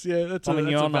 That's I mean, that's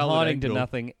you're a on the valid hiding angle. to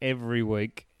nothing every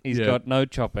week. He's Yeah. got no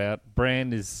chop out.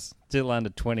 Brand is still under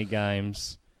 20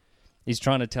 games. He's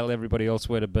trying to tell everybody else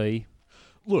where to be.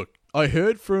 Look, I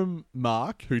heard from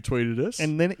Mark, who tweeted us.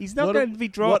 And then he's not going to be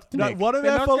dropped. Nick. One of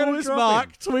They're our not gonna followers, drop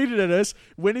Mark, him. tweeted at us,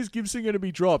 when is Gibson going to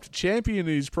be dropped? Champion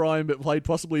in his prime, but played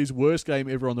possibly his worst game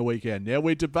ever on the weekend. Now,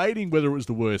 we're debating whether it was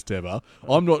the worst ever.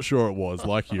 I'm not sure it was,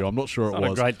 like you. I'm not sure It's it not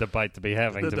was. a great debate to be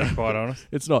having, to be quite honest.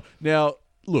 It's not. Now,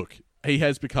 look, he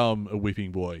has become a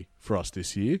whipping boy for us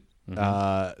this year.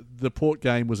 Mm-hmm. The Port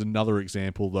game was another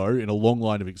example, though, in a long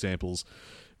line of examples,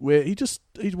 where he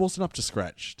wasn't up to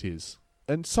scratch, Tiz.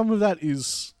 And some of that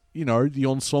is, you know, the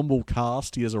ensemble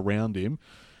cast he has around him.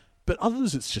 But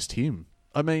others, it's just him.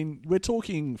 I mean, we're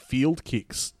talking field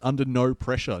kicks under no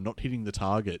pressure, not hitting the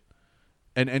target.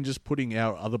 And just putting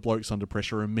our other blokes under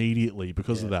pressure immediately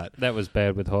because of that. That was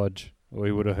bad with Hodge.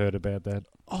 We would have heard about that.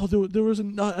 Oh, there was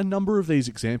a number of these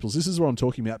examples. This is what I'm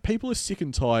talking about. People are sick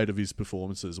and tired of his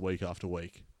performances week after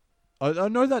week. I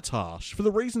know that's harsh. For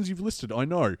the reasons you've listed, I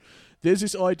know. There's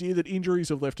this idea that injuries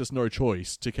have left us no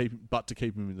choice to keep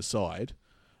him in the side.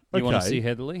 You want to see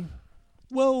Heatherley?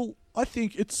 Well, I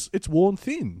think it's worn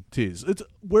thin, Tiz.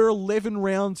 We're 11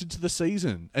 rounds into the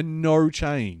season and no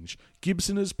change.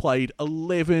 Gibson has played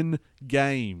 11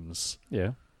 games.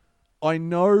 Yeah. I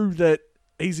know that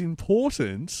he's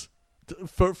important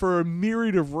for a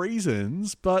myriad of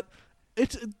reasons, but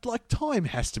it's like time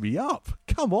has to be up.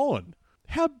 Come on.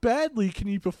 How badly can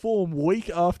you perform week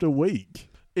after week?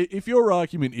 If your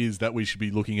argument is that we should be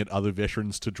looking at other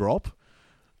veterans to drop,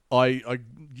 I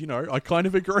kind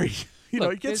of agree.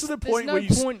 Look, it gets to the point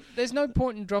where there's no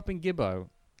point in dropping Gibbo.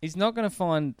 He's not going to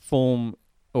find form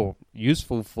or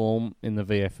useful form in the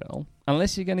VFL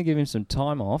unless you're going to give him some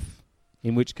time off,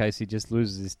 in which case he just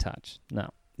loses his touch. No,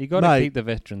 you got to keep the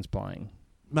veterans playing.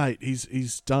 Mate,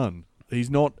 he's done. He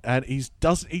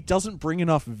doesn't bring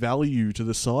enough value to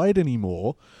the side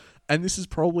anymore. And this is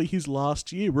probably his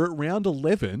last year. We're at round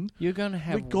 11. You're going to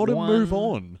have We've got to move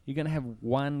on. You're going to have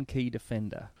one key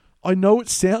defender. I know it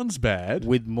sounds bad.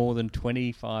 With more than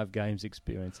 25 games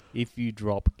experience if you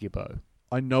drop Gibbo.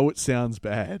 I know it sounds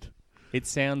bad. It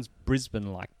sounds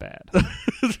Brisbane-like bad.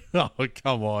 Oh,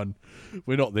 come on.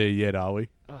 We're not there yet, are we?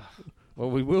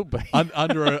 Well, we will be.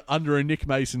 Under a Nick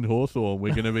Mason Hawthorn,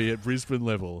 we're going to be at Brisbane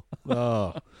level.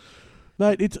 Oh.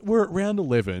 Mate, we're at round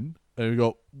 11, and we've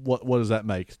got, what does that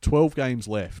make? 12 games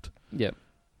left. Yep.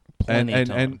 Plenty of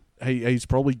time. he's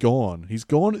probably gone. He's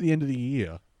gone at the end of the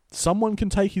year. Someone can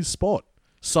take his spot.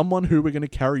 Someone who we're going to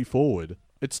carry forward.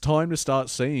 It's time to start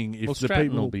seeing if the Stratton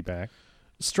people will be back.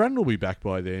 Stratton will be back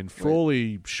by then.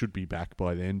 Frawley should be back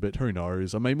by then, but who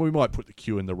knows? I mean, we might put the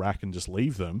queue in the rack and just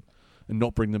leave them and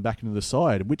not bring them back into the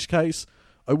side, in which case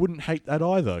I wouldn't hate that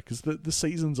either, because the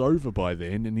season's over by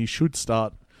then and he should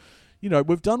start...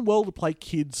 we've done well to play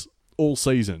kids all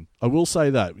season. I will say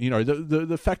that.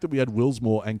 The fact that we had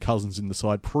Willsmore and Cousins in the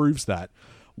side proves that.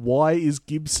 Why is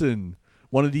Gibson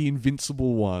one of the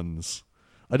invincible ones?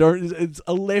 It's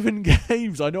 11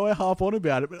 games. I know I harp on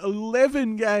about it, but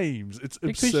 11 games. It's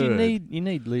because absurd. you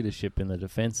need leadership in the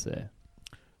defence there.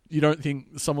 You don't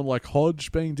think someone like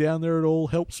Hodge being down there at all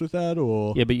helps with that,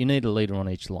 or? Yeah, but you need a leader on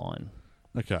each line.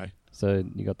 Okay. So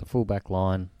you got the full-back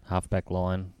line, half-back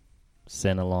line,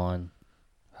 centre line,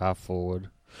 half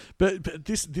forward. But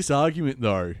this argument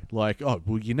though,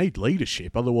 you need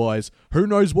leadership. Otherwise, who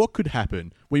knows what could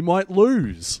happen? We might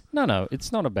lose. No,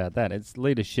 it's not about that. It's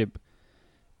leadership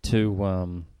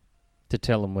to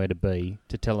tell them where to be,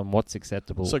 to tell them what's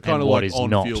acceptable, so kind and of what like is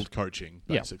on-field not. coaching,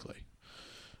 Yeah. basically.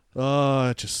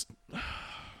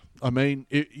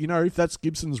 If that's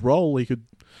Gibson's role, he could,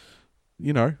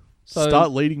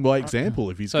 start leading by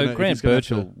example. If he's so Grant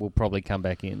Birchall will probably come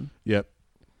back in. Yep.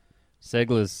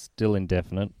 Segler's still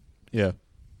indefinite. Yeah.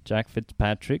 Jack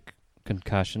Fitzpatrick,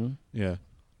 concussion, Yeah.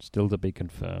 still to be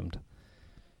confirmed.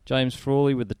 James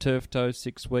Frawley with the turf toe,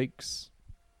 6 weeks.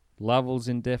 Lovell's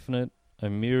indefinite.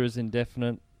 O'Meara's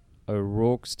indefinite.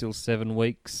 O'Rourke still 7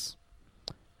 weeks.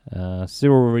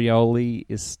 Cyril Rioli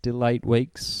is still 8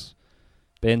 weeks.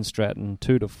 Ben Stratton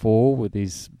 2 to 4 with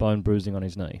his bone bruising on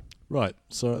his knee. Right.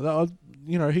 So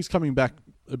he's coming back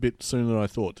a bit sooner than I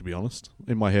thought. To be honest,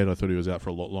 in my head, I thought he was out for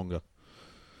a lot longer.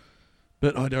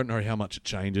 But I don't know how much it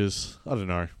changes. I don't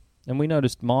know. And we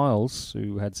noticed Miles,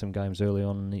 who had some games early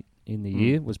on in the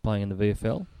year, was playing in the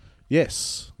VFL.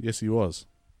 Yes, he was.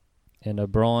 And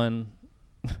O'Brien,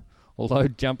 although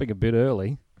jumping a bit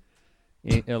early,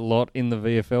 a lot in the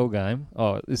VFL game.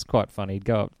 Oh, it's quite funny.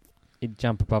 He'd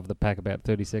jump above the pack about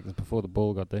 30 seconds before the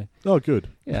ball got there. Oh, good.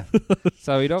 Yeah.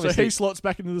 So he'd obviously... So he slots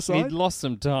back into the side? He'd lost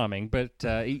some timing, but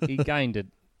he gained it.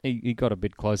 He got a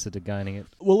bit closer to gaining it.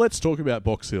 Well, let's talk about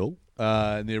Box Hill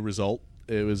and their result.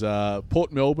 It was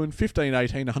Port Melbourne,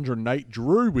 15-18, 108.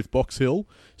 Drew with Box Hill,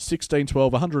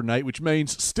 16-12, 108, which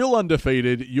means still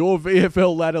undefeated. Your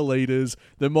VFL ladder leaders,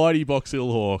 the mighty Box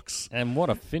Hill Hawks. And what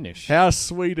a finish. How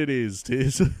sweet it is,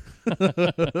 Tiz.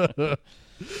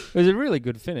 It was a really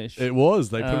good finish. It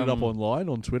was. They put it up online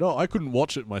on Twitter. I couldn't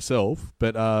watch it myself,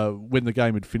 but when the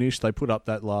game had finished, they put up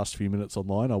that last few minutes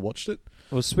online. I watched it.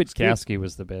 Well, Switkowski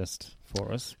was the best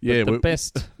for us. Yeah, the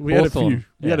best. We had a few.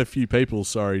 We had a few people.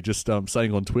 Sorry, just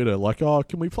saying on Twitter, like, "Oh,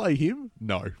 can we play him?"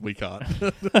 No, we can't.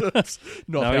 That's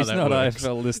not how he's that not works.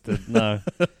 AFL listed. No,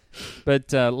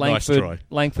 but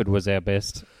Langford was our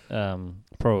best,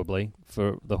 probably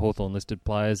for the Hawthorn listed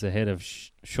players, ahead of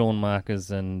Sean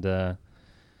Markers and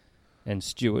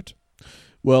Stewart.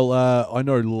 Well, I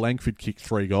know Langford kicked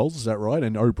 3 goals. Is that right?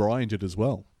 And O'Brien did as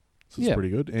well. So it's pretty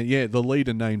good. And yeah, the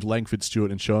leader named Langford,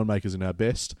 Stewart, and Schoenmakers in our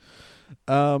best.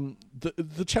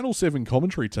 The Channel 7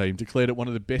 commentary team declared it one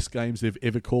of the best games they've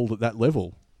ever called at that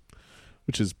level,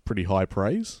 which is pretty high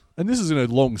praise. And this is in a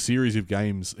long series of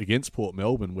games against Port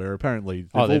Melbourne, where apparently they've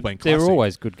all been classic. They're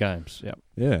always good games. Yep.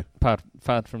 Yeah.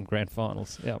 Apart from grand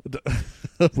finals. Yep.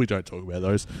 We don't talk about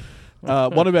those.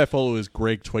 One of our followers,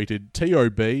 Greg, tweeted,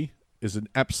 TOB is an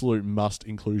absolute must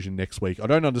inclusion next week. I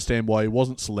don't understand why he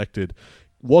wasn't selected.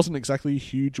 Wasn't exactly a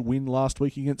huge win last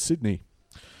week against Sydney.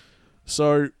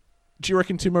 So, do you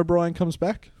reckon Tim O'Brien comes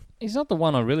back? He's not the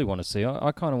one I really want to see.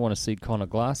 I kind of want to see Connor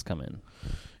Glass come in.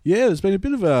 Yeah, there's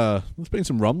been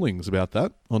some rumblings about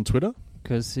that on Twitter.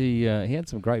 Because he had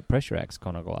some great pressure acts,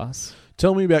 Connor Glass.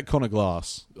 Tell me about Connor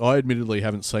Glass. I admittedly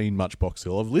haven't seen much Box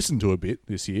Hill. I've listened to a bit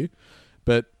this year,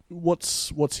 but what's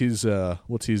his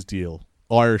deal?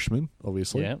 Irishman,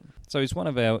 obviously. Yeah. So he's one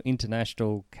of our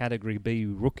international Category B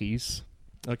rookies.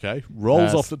 Okay,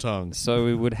 rolls off the tongue. So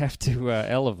we would have to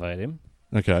elevate him.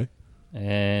 Okay.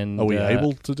 And are we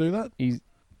able to do that?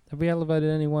 Have we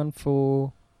elevated anyone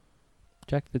for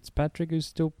Jack Fitzpatrick, who's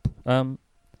still...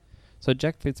 So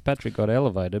Jack Fitzpatrick got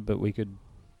elevated, but we could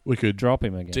drop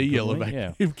him again.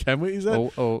 De-elevate him, can we? Is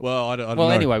that? Well, I don't know.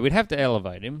 Well, anyway, we'd have to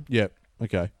elevate him. Yeah,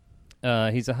 okay.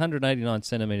 He's 189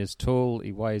 centimetres tall.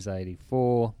 He weighs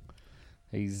 84.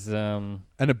 He's... And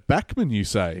a backman, you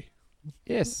say?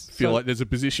 Yes. Feel like there's a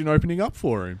position opening up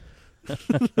for him.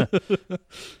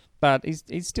 But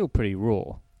he's still pretty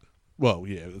raw. Well,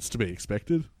 yeah, that's to be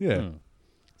expected. Yeah.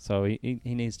 So he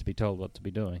needs to be told what to be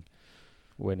doing.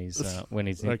 when he's on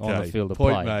the Okay. field of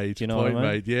Point play. made. Do you know Point what I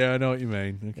mean? made. Yeah, I know what you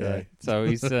mean. Okay. Yeah. So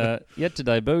he's yet to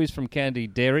debut. He's from County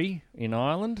Derry in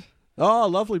Ireland. Oh,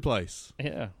 lovely place.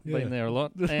 Yeah, Yeah. been there a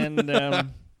lot. And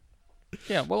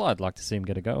yeah, well, I'd like to see him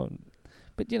get a go,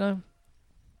 but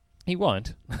he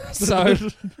won't. So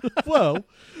Well,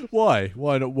 why?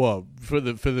 Why not? What for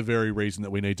the very reason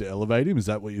that we need to elevate him? Is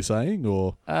that what you're saying,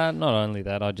 or not only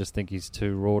that, I just think he's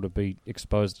too raw to be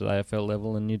exposed at AFL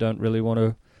level, and you don't really want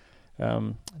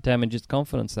to damage his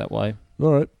confidence that way.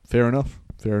 all right? Fair enough.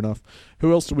 Fair enough.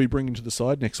 Who else do we bring into the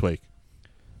side next week?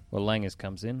 Well, Langers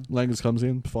comes in. Langers comes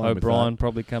in. Fine O'Brien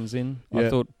probably comes in. Yeah. I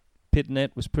thought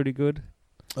Pitnet was pretty good.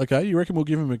 with that. Okay, you reckon we'll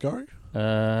give him a go?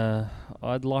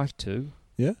 I'd like to.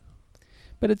 Yeah.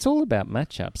 But it's all about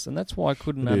matchups, and that's why I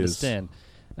couldn't It is. understand.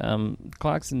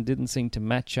 Clarkson didn't seem to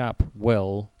match up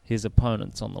well his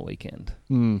opponents on the weekend.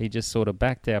 He just sort of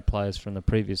backed our players from the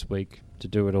previous week to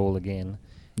do it all again.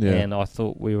 Yeah. And I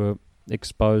thought we were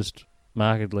exposed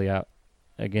markedly up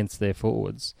against their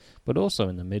forwards, but also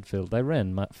in the midfield. They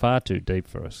ran far too deep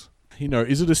for us.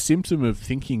 Is it a symptom of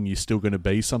thinking you're still going to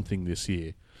be something this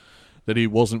year? That he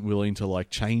wasn't willing to,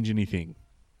 change anything?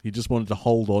 He just wanted to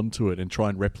hold on to it and try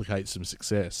and replicate some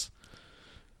success.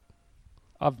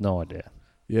 I've no idea.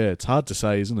 Yeah, it's hard to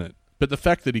say, isn't it? But the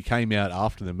fact that he came out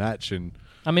after the match and...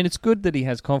 I mean, it's good that he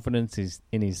has confidence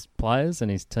in his players and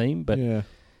his team, but yeah,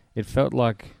 it felt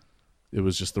like... it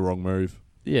was just the wrong move.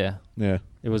 Yeah. Yeah.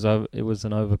 It was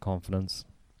an overconfidence,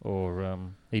 or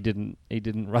he didn't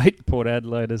rate Port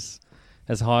Adelaide as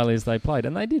highly as they played,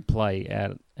 and they did play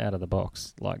out of the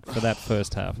box for that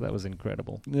first half. That was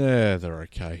incredible. Yeah, they're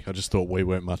okay. I just thought we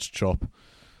weren't much chop.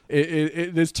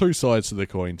 There's two sides to the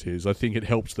coin, Tiz. I think it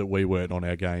helped that we weren't on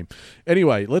our game.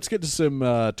 Anyway, let's get to some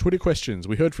Twitter questions.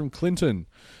 We heard from Clinton,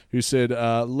 who said,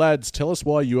 lads, tell us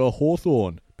why you are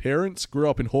Hawthorn. Parents, grew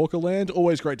up in Hawkerland.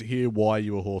 Always great to hear why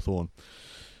you are Hawthorn.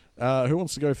 Who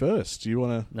wants to go first? Do you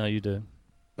want to... No, you do.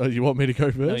 You want me to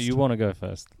go first? No, you want to go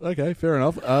first. Okay, fair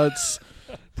enough. It's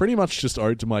pretty much just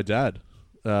owed to my dad,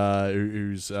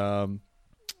 who's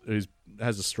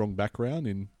has a strong background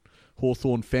in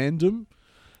Hawthorn fandom.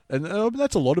 And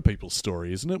that's a lot of people's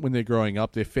story, isn't it? When they're growing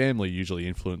up, their family usually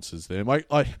influences them.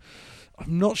 I'm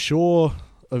not sure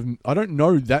I don't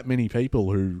know that many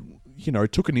people who,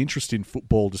 took an interest in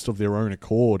football just of their own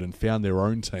accord and found their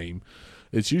own team.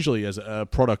 It's usually as a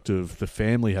product of the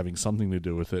family having something to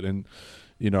do with it. And,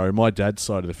 my dad's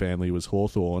side of the family was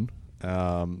Hawthorn.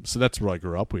 So that's what I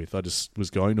grew up with. I just was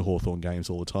going to Hawthorn games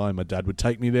all the time. My dad would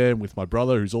take me there with my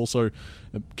brother, who's also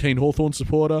a keen Hawthorn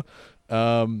supporter.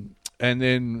 And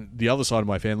then the other side of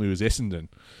my family was Essendon.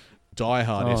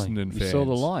 Diehard Essendon fans. You saw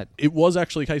the light. It was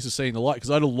actually a case of seeing the light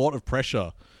because I had a lot of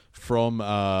pressure from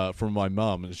my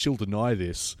mum, and she'll deny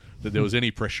this, that there was any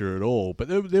pressure at all. But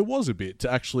there was a bit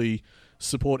to actually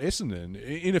support Essendon,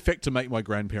 in effect to make my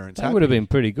grandparents happy. They would have been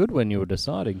pretty good when you were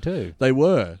deciding too. They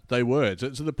were. To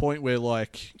the point where,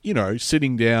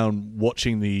 sitting down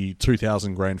watching the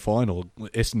 2000 grand final,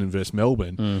 Essendon versus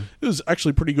Melbourne, it was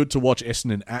actually pretty good to watch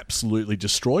Essendon absolutely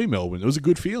destroy Melbourne. It was a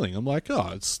good feeling. I'm like,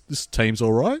 this team's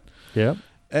all right. Yeah.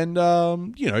 And,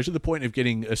 to the point of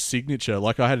getting a signature,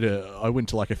 I went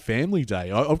to a family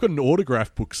day. I've got an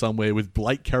autograph book somewhere with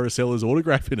Blake Carousella's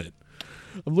autograph in it.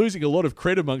 I'm losing a lot of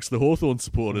credit amongst the Hawthorn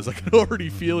supporters. I can already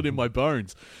feel it in my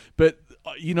bones. But,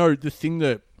 the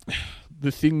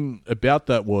thing about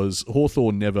that was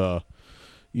Hawthorn never,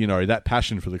 that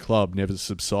passion for the club never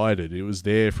subsided. It was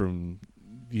there from,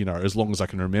 as long as I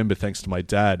can remember, thanks to my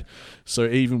dad. So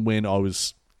even when I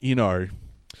was,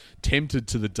 tempted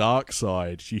to the dark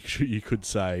side, you could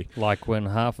say. Like when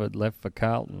Harford left for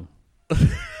Carlton.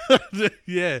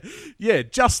 yeah,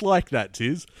 just like that,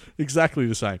 Tiz. Exactly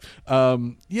the same.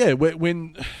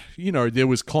 When there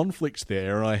was conflict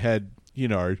there, I had,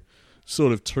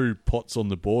 sort of two pots on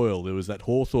the boil. There was that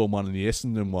Hawthorn one and the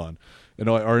Essendon one. And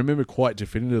I remember quite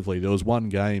definitively there was one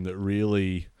game that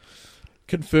really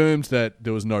confirmed that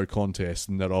there was no contest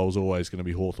and that I was always going to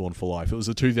be Hawthorn for life. It was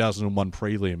the 2001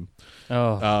 prelim,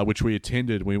 which we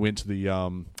attended. We went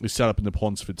to we sat up in the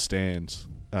Ponsford stands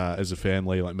as a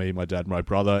family, like me, my dad, and my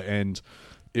brother, and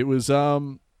it was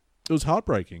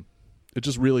heartbreaking. It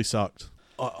just really sucked.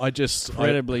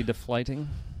 Incredibly deflating.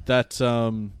 That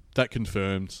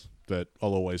confirmed that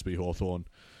I'll always be Hawthorn.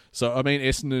 So I mean,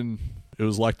 Essendon, it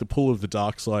was like the pull of the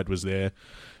dark side was there,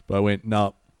 but I went,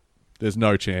 nah, there's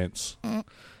no chance.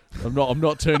 I'm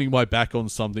not turning my back on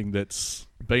something that's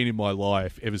been in my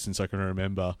life ever since I can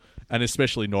remember, and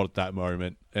especially not at that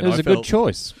moment. And it was a good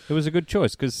choice. It was a good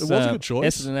choice because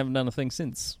Essendon haven't done a thing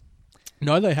since.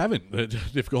 No, they haven't.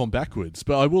 They've gone backwards.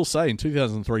 But I will say, in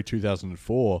 2003,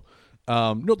 2004,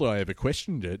 not that I ever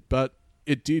questioned it, but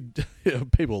it did.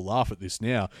 People laugh at this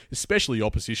now, especially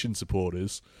opposition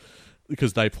supporters,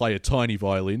 because they play a tiny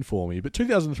violin for me. But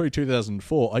 2003,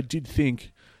 2004, I did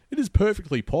think it is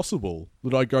perfectly possible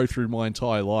that I go through my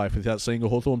entire life without seeing a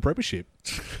Hawthorn premiership.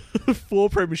 4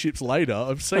 premierships later,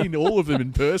 I've seen all of them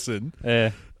in person.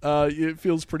 Yeah. It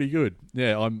feels pretty good.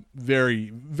 Yeah, I'm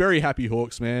very, very happy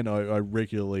Hawks, man. I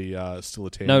regularly still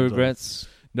attend. No regrets.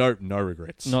 No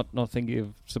regrets. Not thinking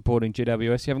of supporting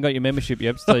GWS. You haven't got your membership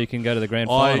yet, so you can go to the grand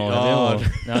final. have you?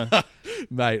 Or- no.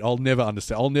 Mate, I'll never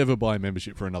understand. I'll never buy a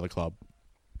membership for another club.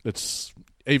 It's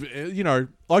even, you know,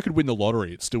 I could win the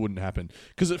lottery. It still wouldn't happen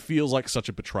because it feels like such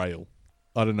a betrayal.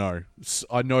 I don't know.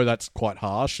 I know that's quite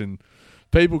harsh, and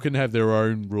people can have their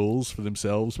own rules for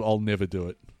themselves, but I'll never do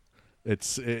it.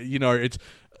 It's it's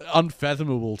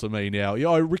unfathomable to me now.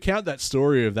 I recount that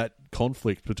story of that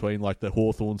conflict between like the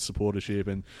Hawthorn supportership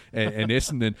and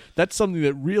Essendon. That's something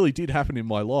that really did happen in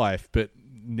my life, but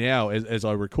now as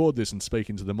I record this and speak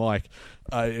into the mic,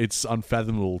 it's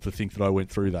unfathomable to think that I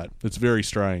went through that. It's very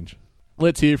strange.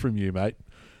 Let's hear from you, mate.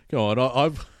 Go on.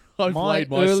 I've laid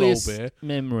my soul bare.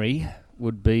 Memory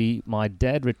would be my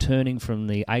dad returning from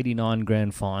the 89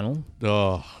 grand final.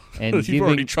 Oh, and you've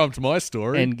already trumped my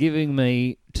story. And giving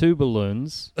me 2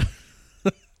 balloons,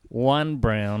 1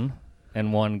 brown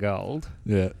and 1 gold.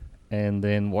 Yeah. And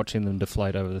then watching them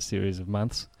deflate over the series of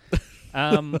months.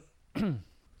 I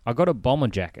got a bomber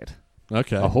jacket.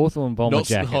 Okay. A Hawthorn bomber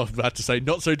jacket. I was about to say,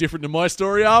 not so different to my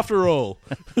story after all.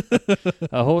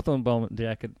 A Hawthorn bomber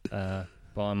jacket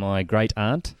by my great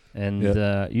aunt. And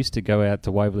used to go out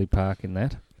to Waverley Park in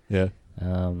that. Yeah.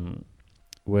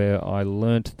 Where I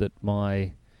learnt that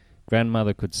my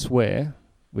grandmother could swear,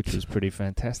 which was pretty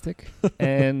fantastic.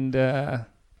 And, that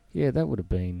would have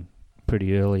been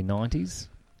pretty early 90s.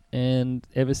 And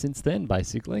ever since then,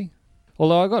 basically.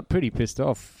 Although I got pretty pissed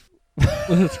off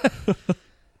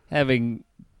having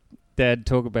Dad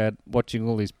talk about watching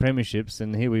all these premierships,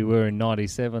 and here we were in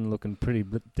 97 looking pretty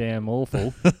damn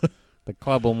awful. The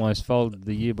club almost folded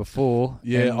the year before.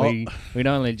 Yeah, and we'd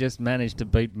only just managed to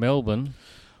beat Melbourne.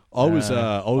 I was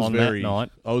that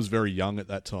night. I was very young at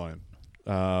that time,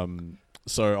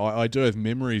 so I do have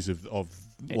memories of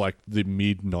like the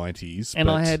mid 90s. And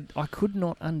I could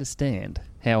not understand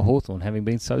how Hawthorn, having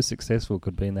been so successful,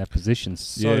 could be in that position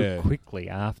so quickly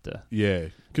after. Yeah,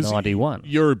 because 91.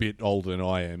 You're a bit older than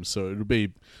I am, so it'll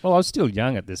be. Well, I was still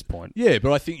young at this point. Yeah,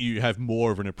 but I think you have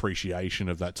more of an appreciation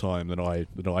of that time than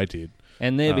I did.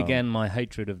 And there began my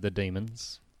hatred of the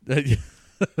Demons.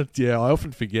 Yeah, I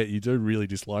often forget you do really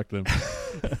dislike them.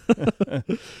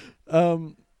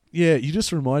 Yeah, you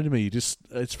just reminded me.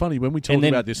 It's funny when we talk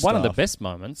about this. One stuff, of the best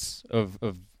moments of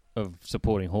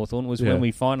supporting Hawthorn was when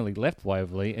we finally left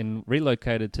Waverley and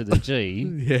relocated to the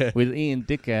G. With Ian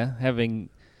Dicker having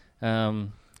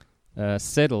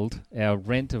settled our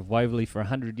rent of Waverley for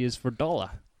 100 years for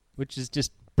 $1, which is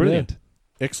just brilliant. Yeah.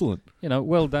 Excellent.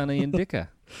 Well done, Ian Dicker.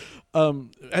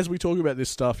 As we talk about this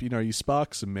stuff, you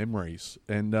spark some memories,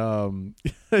 and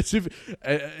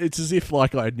it's as if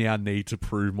like I now need to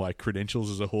prove my credentials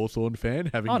as a Hawthorn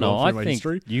fan, having gone through my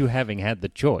history. You having had the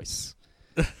choice.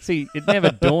 See, it never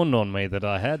dawned on me that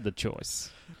I had the choice.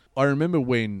 I remember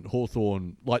when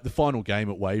Hawthorn, like the final game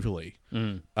at Waverley,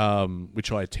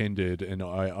 which I attended, and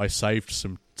I saved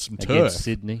some turf against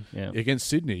Sydney. Yeah, against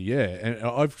Sydney. Yeah, and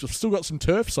I've still got some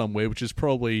turf somewhere, which is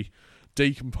probably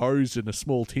decomposed in a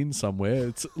small tin somewhere.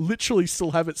 It's literally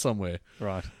still have it somewhere.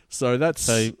 Right. So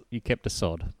you kept a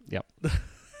sod. Yep.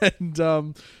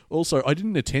 And also, I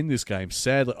didn't attend this game.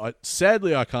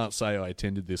 Sadly, I can't say I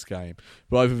attended this game,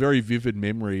 but I have a very vivid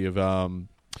memory of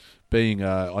being.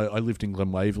 I lived in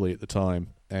Glen Waverley at the time,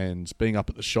 and being up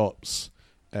at the shops,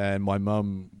 and my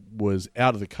mum was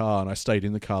out of the car, and I stayed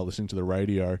in the car listening to the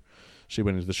radio. She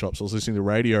went into the shops. I was listening to the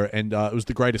radio, and it was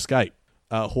The Great Escape.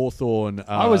 Hawthorn.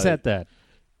 I was at that.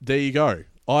 There you go.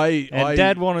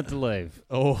 Dad wanted to leave.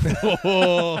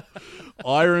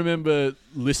 I remember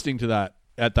listening to that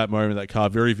at that moment, that car.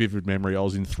 Very vivid memory. I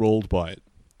was enthralled by it.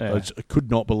 Yeah. I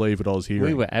could not believe what I was hearing.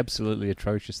 We were absolutely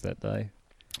atrocious that day.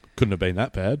 Couldn't have been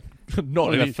that bad.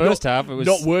 Not in the first half. It was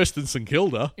not worse than St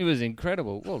Kilda. It was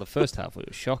incredible. Well, the first half was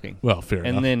shocking. Well, fair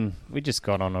enough. And then we just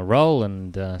got on a roll,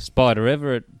 and Spider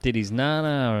Everett did his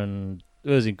nana, and it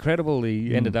was incredible.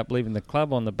 He ended up leaving the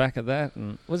club on the back of that.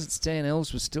 And was it Stan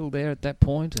Elves was still there at that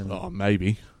point? And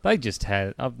maybe. They just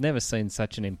had... I've never seen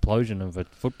such an implosion of a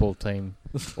football team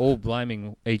all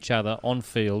blaming each other on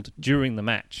field during the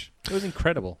match. It was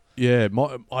incredible. Yeah,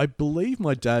 I believe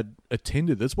my dad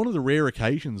attended. That's one of the rare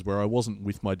occasions where I wasn't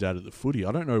with my dad at the footy.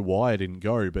 I don't know why I didn't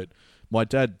go, but my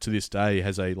dad to this day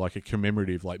has a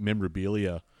commemorative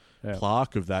memorabilia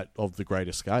plaque of the Great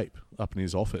Escape up in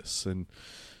his office. And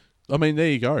I mean, there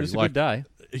you go. It was a good day.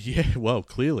 Yeah, well,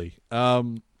 clearly.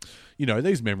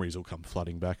 These memories will come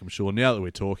flooding back, I'm sure. Now that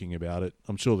we're talking about it,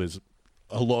 I'm sure there's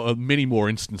many more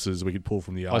instances we could pull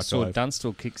from the archive. I saw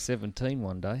Dunstall kick 17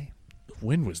 one day.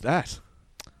 When was that?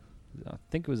 I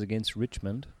think it was against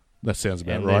Richmond. That sounds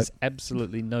about and right. There's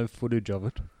absolutely no footage of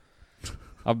it.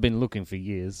 I've been looking for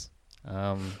years.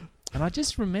 And I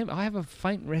just remember, I have a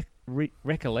faint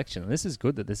recollection. And this is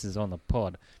good that this is on the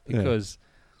pod, because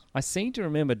I seem to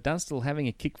remember Dunstall having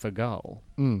a kick for goal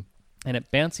and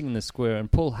it bouncing in the square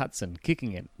and Paul Hudson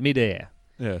kicking it mid-air.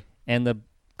 Yeah. And the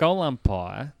goal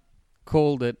umpire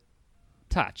called it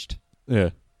touched.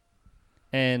 Yeah.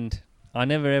 And I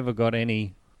never ever got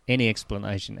any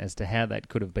explanation as to how that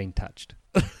could have been touched.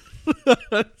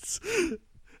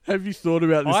 Have you thought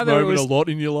about this moment a lot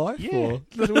in your life? Yeah.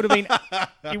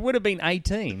 It would have been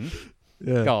 18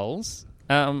 goals.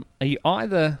 You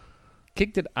either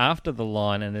kicked it after the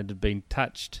line and it had been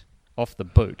touched off the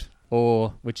boot,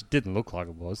 or which it didn't look like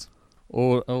it was,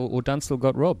 or Dunstall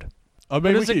got robbed. I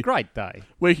mean, it was a great day.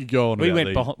 We could go on.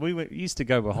 We used to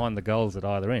go behind the goals at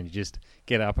either end. You just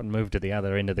get up and move to the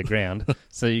other end of the ground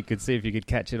so you could see if you could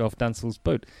catch it off Dunstall's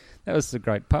boot. That was the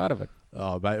great part of it.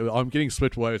 Oh, mate, I'm getting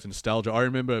swept away with nostalgia. I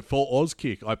remember for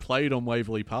Auskick, I played on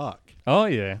Waverley Park. Oh,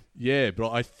 yeah. Yeah,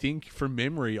 but I think from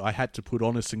memory, I had to put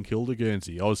on a St Kilda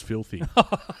Guernsey. I was filthy.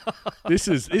 This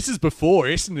is before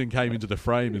Essendon came into the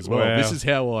frame as well. Wow. This is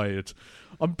how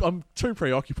I'm too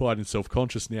preoccupied and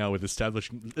self-conscious now with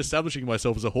establishing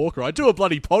myself as a hawker. I do a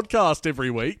bloody podcast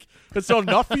every week. It's not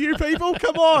enough for you people?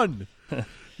 Come on.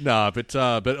 Nah, but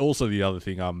also the other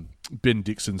thing, Ben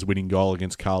Dixon's winning goal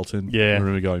against Carlton. Yeah. I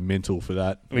remember going mental for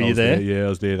that. Were you there? Yeah, I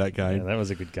was there that game. Yeah, that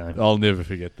was a good game. I'll never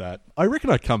forget that. I reckon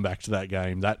I'd come back to that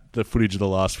game, the footage of the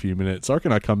last few minutes. I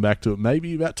reckon I'd come back to it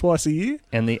maybe about twice a year.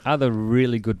 And the other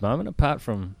really good moment, apart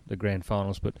from the grand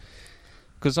finals, but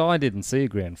because I didn't see a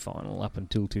grand final up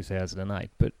until 2008,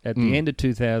 but at the end of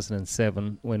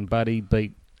 2007, when Buddy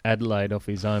beat Adelaide off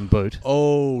his own boot.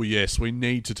 Oh, yes, we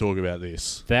need to talk about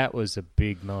this. That was a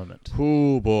big moment.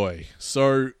 Oh, boy.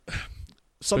 So,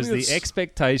 because the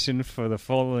expectation for the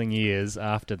following years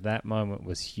after that moment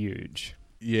was huge.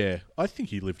 Yeah, I think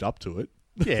he lived up to it.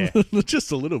 Yeah.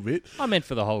 Just a little bit. I meant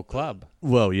for the whole club.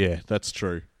 Well, yeah, that's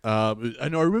true. And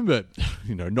I remember,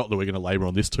 not that we're going to labour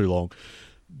on this too long,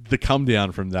 the come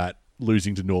down from that,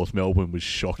 losing to North Melbourne was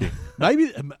shocking.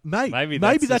 Maybe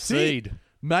that's it.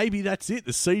 Maybe that's it.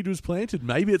 The seed was planted.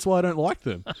 Maybe it's why I don't like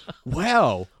them.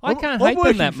 Wow. I can't hate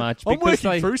them that much. I'm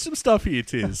working through some stuff here,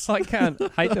 Tiz. I can't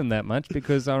hate them that much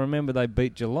because I remember they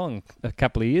beat Geelong a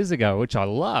couple of years ago, which I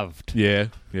loved. Yeah,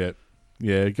 got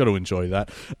to enjoy that.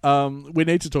 We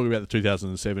need to talk about the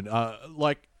 2007.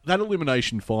 That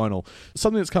elimination final,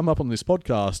 something that's come up on this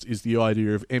podcast is the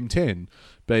idea of M10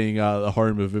 being the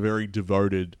home of a very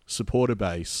devoted supporter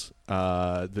base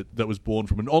that was born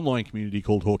from an online community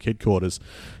called Hawk Headquarters.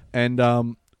 And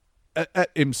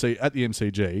at the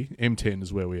MCG, M10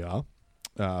 is where we are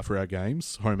for our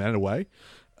games, home and away.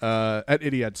 At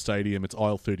Etihad Stadium, it's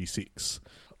aisle 36.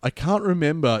 I can't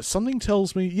remember. Something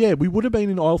tells me, we would have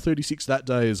been in aisle 36 that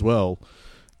day as well.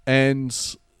 And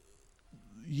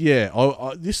yeah,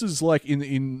 this is like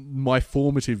in my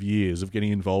formative years of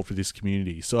getting involved with this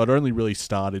community. So I'd only really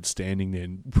started standing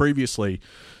then. Previously,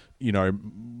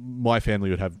 my family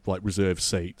would have like reserved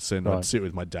seats and I'd sit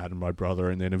with my dad and my brother.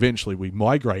 And then eventually we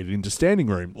migrated into standing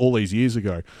room all these years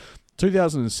ago.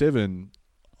 2007,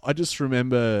 I just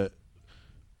remember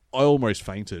I almost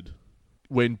fainted.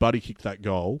 When Buddy kicked that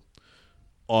goal,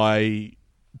 I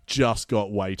just got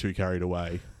way too carried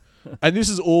away. And this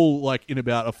is all like in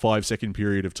about a 5-second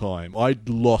period of time. I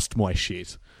lost my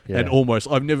shit. Yeah. And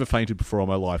I've never fainted before in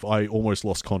my life. I almost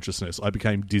lost consciousness. I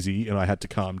became dizzy and I had to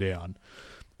calm down.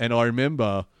 And I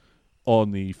remember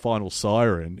on the final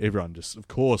siren, everyone just, of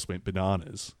course, went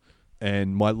bananas.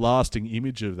 And my lasting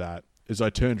image of that is I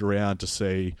turned around to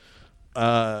see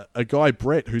a guy,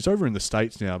 Brett, who's over in the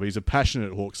States now, but he's a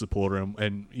passionate Hawk supporter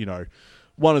and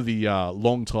one of the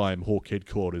long-time Hawk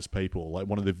Headquarters people, like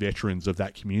one of the veterans of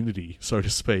that community, so to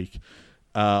speak.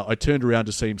 I turned around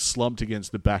to see him slumped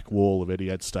against the back wall of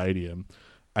Etihad Stadium,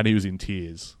 and he was in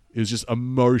tears. He was just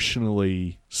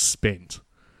emotionally spent.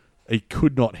 He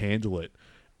could not handle it.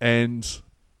 And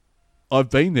I've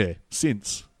been there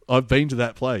since. I've been to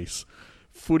that place.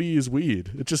 Footy is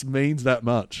weird. It just means that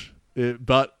much.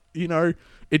 But,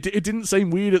 it didn't seem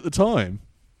weird at the time.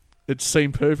 It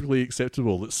seemed perfectly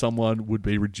acceptable that someone would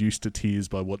be reduced to tears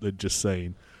by what they'd just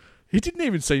seen. He didn't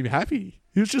even seem happy.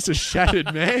 He was just a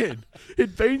shattered man.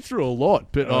 He'd been through a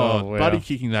lot. But Buddy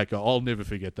kicking that goal, I'll never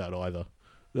forget that either.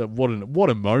 What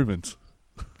a moment.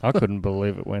 I couldn't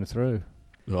believe it went through.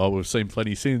 Oh, we've seen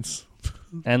plenty since.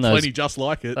 And Plenty just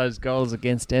like it. those goals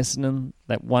against Essendon,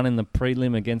 that one in the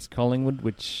prelim against Collingwood,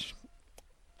 which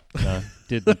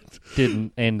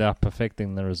didn't end up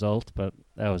affecting the result, but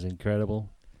that was incredible.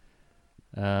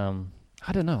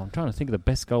 I don't know. I'm trying to think of the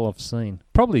best goal I've seen.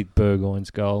 Probably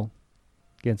Burgoyne's goal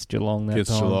against Geelong that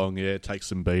Against time. Geelong, yeah, it takes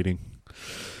some beating.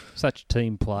 Such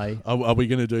team play. Are we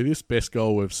going to do this? Best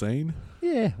goal we've seen?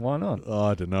 Yeah, why not? Oh,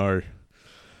 I don't know.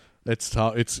 It's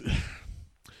tough. It's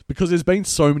because there's been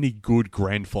so many good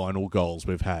grand final goals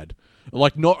we've had.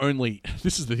 Like, not only...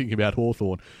 This is the thing about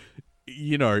Hawthorn.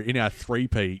 You know, in our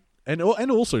three-peat, and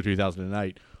also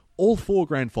 2008, all four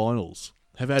grand finals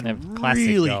have had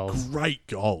really goals. Great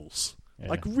goals. Yeah.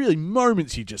 Like, really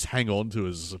moments you just hang on to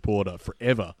as a supporter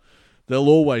forever. They'll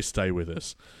always stay with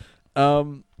us.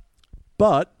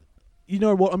 But, you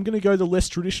know what? I'm going to go the less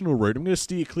traditional route. I'm going to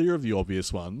steer clear of the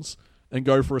obvious ones and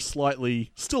go for a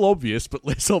slightly, still obvious, but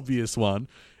less obvious one.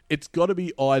 It's got to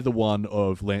be either one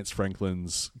of Lance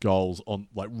Franklin's goals on,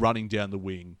 like, running down the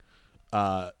wing,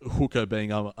 Hooker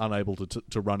being unable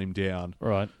to run him down.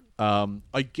 Right.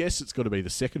 I guess it's got to be the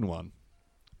second one.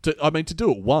 To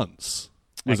do it once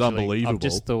was Actually, unbelievable. I've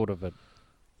just thought of it.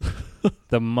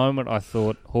 The moment I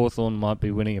thought Hawthorn might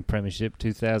be winning a premiership,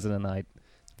 2008,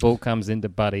 ball comes into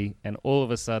Buddy, and all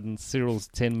of a sudden Cyril's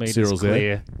 10 metres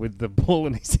clear with the ball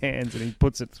in his hands, and he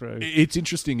puts it through. It's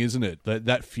interesting, isn't it?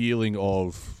 That feeling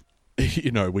of,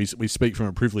 you know, we speak from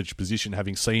a privileged position,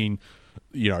 having seen,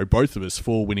 you know, both of us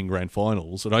 4 winning grand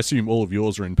finals, and I assume all of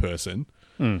yours are in person.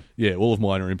 Yeah, all of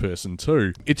mine are in person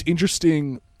too. It's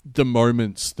interesting the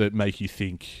moments that make you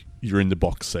think you're in the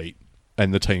box seat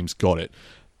and the team's got it.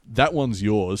 That one's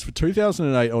yours. For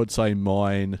 2008, I would say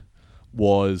mine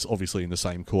was obviously in the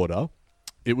same quarter.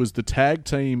 It was the tag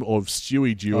team of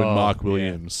Stewie Dew and Mark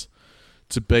Williams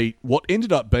to beat what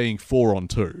ended up being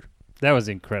 4-on-2. That was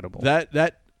incredible.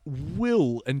 That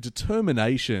will and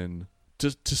determination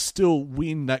to still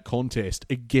win that contest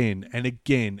again and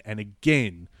again and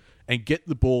again and get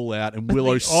the ball out and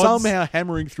Willow somehow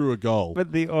hammering through a goal.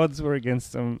 But the odds were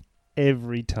against them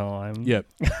every time. Yep.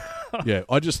 Yeah,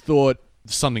 I just thought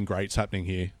something great's happening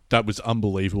here. That was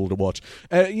unbelievable to watch.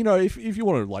 You know, if you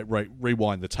want to like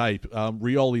rewind the tape,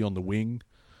 Rioli on the wing.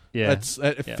 Yeah,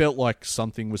 it felt like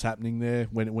something was happening there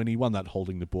when he won that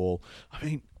holding the ball. I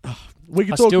mean,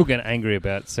 I still get angry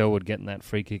about Selwood getting that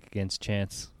free kick against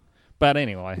Chance. But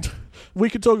anyway, we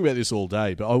could talk about this all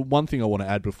day. But one thing I want to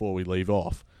add before we leave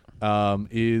off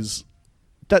is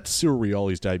that's Cyril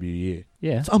Rioli's debut year.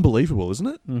 Yeah, it's unbelievable, isn't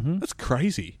it? Mm-hmm. That's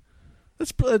crazy.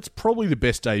 That's probably the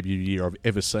best debut year I've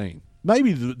ever seen.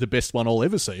 Maybe the best one I'll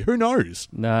ever see. Who knows?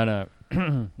 No,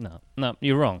 no,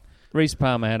 you're wrong. Reece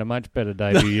Palmer had a much better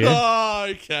debut year. Oh,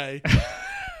 okay.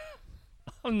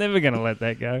 I'm never going to let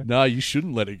that go. No, you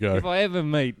shouldn't let it go. If I ever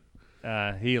meet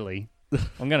Healy,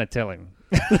 I'm going to tell him.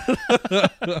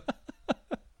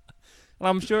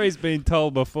 I'm sure he's been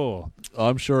told before.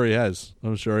 I'm sure he has.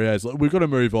 We've got to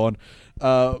move on.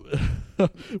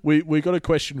 We got a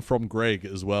question from Greg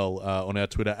as well on our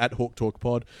Twitter,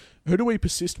 @HawkTalkPod. Who do we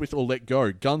persist with or let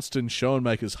go? Gunston,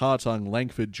 Schoenmakers, Hartung,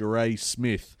 Langford, Duray,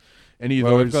 Smith. Any of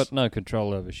those? We've got no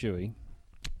control over Shuey.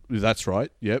 That's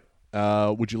right, yep.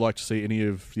 Would you like to see any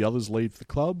of the others leave the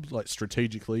club, like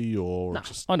strategically or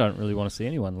just... I don't really want to see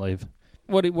anyone leave.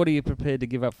 What are you prepared to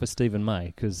give up for Stephen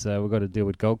May? Because we've got to deal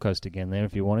with Gold Coast again there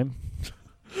if you want him.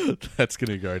 That's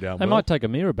going to go down They might take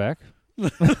Amira back.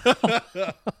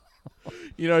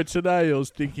 You know, today I was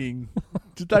thinking,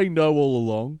 did they know all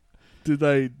along?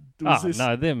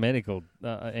 No, they're medical.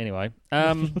 Anyway.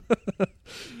 All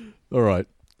right.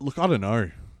 Look, I don't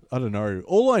know.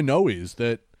 All I know is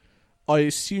that I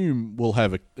assume we'll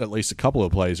have at least a couple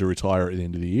of players who retire at the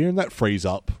end of the year, and that frees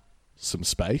up some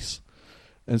space.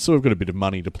 And so we've got a bit of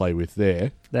money to play with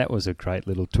there. That was a great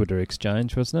little Twitter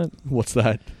exchange, wasn't it? What's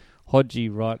that? Hodgie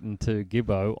writing to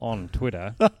Gibbo on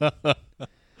Twitter.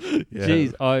 Yeah.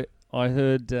 Geez, I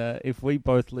heard if we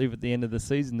both leave at the end of the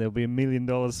season, there'll be $1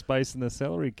 million space in the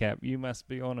salary cap. You must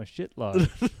be on a shitload.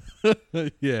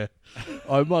 Yeah,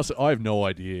 I have no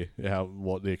idea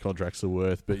what their contracts are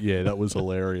worth, but yeah, that was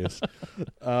hilarious.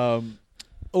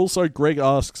 Also, Greg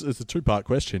asks, it's a 2-part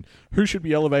question, who should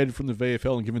be elevated from the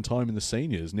VFL and given time in the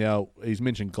seniors? Now, he's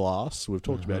mentioned Glass. We've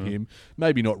talked about him.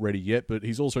 Maybe not ready yet, but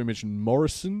he's also mentioned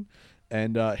Morrison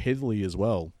and Heatherley as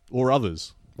well, or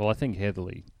others. Well, I think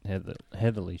Heatherley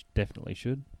definitely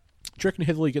should. Do you reckon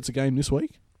Heatherley gets a game this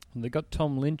week? They got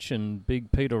Tom Lynch and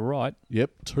Big Peter Wright.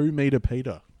 Yep, 2 metre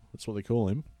Peter. That's what they call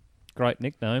him. Great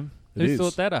nickname. It Who is.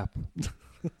 thought that up?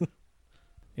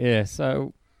 Yeah,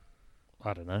 so,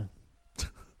 I don't know.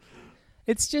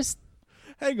 It's just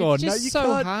Hang on, it's no, just you so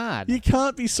can't. hard. You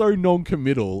can't be so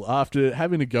non-committal after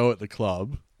having a go at the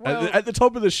club Well- at the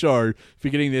top of the show for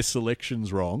getting their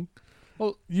selections wrong.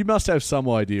 Well, You must have some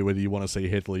idea whether you want to see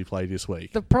Headley play this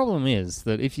week. the problem is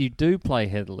that if you do play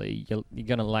Headley, you're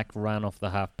going to lack run off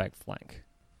the half-back flank.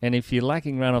 And if you're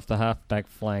lacking run off the half-back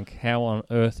flank, how on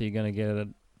earth are you going to get it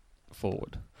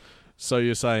forward? So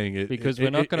you're saying it Because we're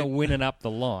not going to win it up the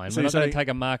line. So we're you're not going saying to take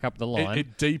a mark up the line.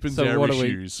 It deepens So our what do we-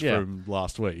 issues yeah. from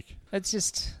last week. It's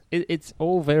just, it's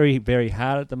all very, very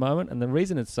hard at the moment. And the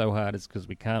reason it's so hard is because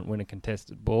we can't win a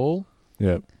contested ball.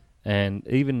 Yeah. And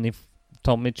even if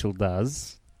Tom Mitchell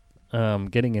does,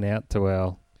 getting it out to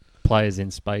our players in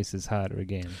space is harder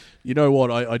again. You know what?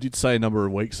 I did say a number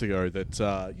of weeks ago that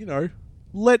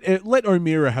let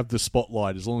O'Meara have the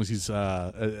spotlight as long as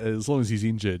he's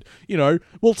injured.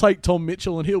 We'll take Tom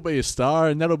Mitchell and he'll be a star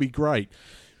and that'll be great.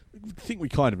 I think we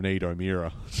kind of need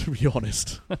O'Meara, to be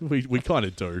honest. we kind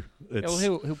of do. Well,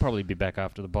 he'll probably be back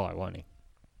after the bye, won't he?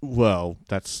 Well,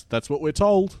 that's what we're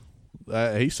told.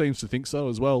 He seems to think so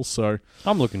as well. So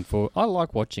I'm looking for. I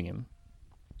like watching him.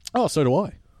 oh, so do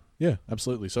I. Yeah,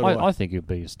 absolutely. So do I. I think he'll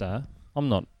be a star. I'm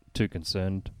not too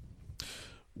concerned.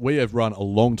 We have run a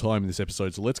long time in this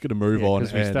episode, so let's get a move on.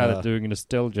 Because we started doing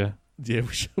nostalgia. Yeah,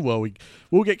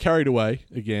 we'll get carried away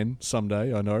again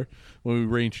someday, I know, when we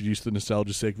reintroduce the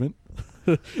nostalgia segment.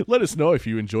 Let us know if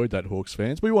you enjoyed that, Hawks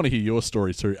fans. We want to hear your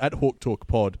stories too, at Hawk Talk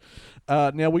Pod.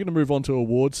 Now we're going to move on to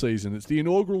award season. It's the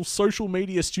inaugural Social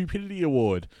Media Stupidity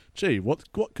Award. Gee, what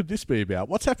could this be about?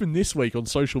 What's happened this week on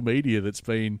social media that's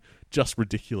been just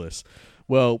ridiculous?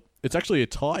 Well, it's actually a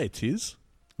tie, it is.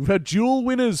 We've had dual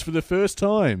winners for the first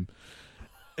time.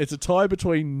 It's a tie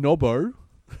between Nobbo,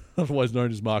 otherwise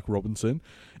known as Mark Robinson,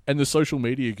 and the social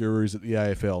media gurus at the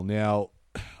AFL. Now,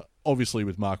 obviously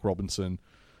with Mark Robinson,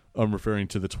 I'm referring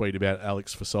to the tweet about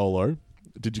Alex Fasolo.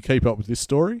 Did you keep up with this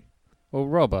story? Well,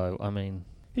 Robbo, I mean,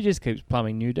 he just keeps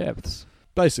plumbing new depths.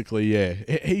 Basically, yeah.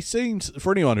 He seems,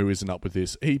 for anyone who isn't up with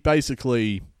this, he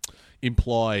basically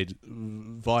implied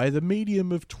via the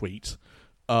medium of tweet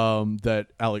that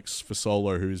Alex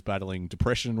Fasolo, who is battling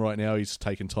depression right now, he's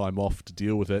taken time off to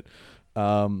deal with it.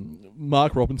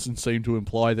 Mark Robinson seemed to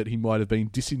imply that he might have been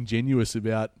disingenuous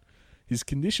about his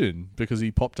condition because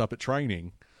he popped up at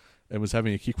training and was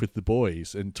having a kick with the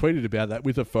boys and tweeted about that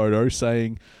with a photo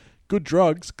saying, "Good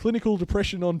drugs, clinical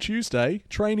depression on Tuesday,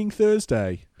 training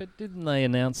Thursday." But didn't they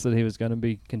announce that he was going to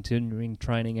be continuing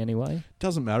training anyway?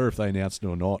 Doesn't matter if they announced it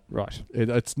or not. Right.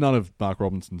 It's none of Mark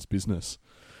Robinson's business.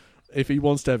 If he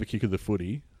wants to have a kick of the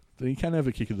footy, then he can have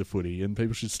a kick of the footy, and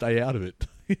people should stay out of it.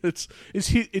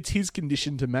 It's his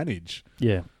condition to manage.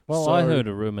 Yeah. Well, So- I heard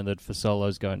a rumour that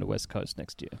Fasolo's going to West Coast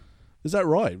next year. Is that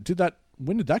right?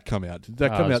 When did that come out? Did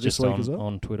that come It's out this just week on, as well?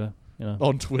 on Twitter. You know.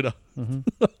 On Twitter. hmm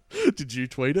Did you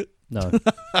tweet it? No.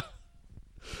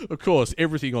 Of course,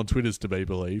 everything on Twitter's to be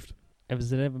believed.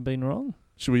 Has it ever been wrong?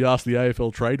 Should we ask the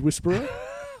AFL trade whisperer?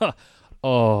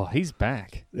 Oh, he's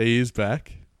back. He is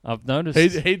back. I've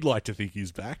noticed. He'd like to think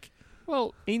he's back.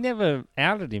 Well, he never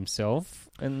outed himself,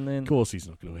 and then Of course he's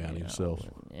not going to out Yeah, himself.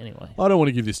 Anyway, I don't want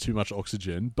to give this too much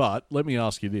oxygen, but let me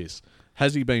ask you this.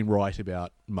 Has he been right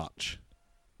about much?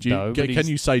 No, but can he's-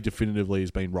 you say definitively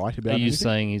he's been right about are you anything?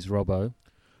 saying he's Robbo?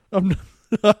 I'm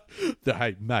not,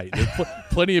 hey, mate, there's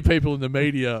plenty of people in the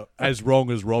media as wrong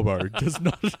as Robbo.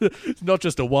 It's not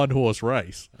just a one-horse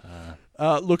race.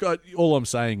 Look, all I'm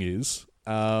saying is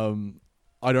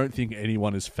I don't think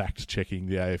anyone is fact-checking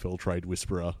the AFL trade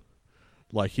whisperer.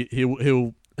 Like,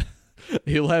 he'll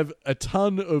have a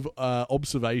ton of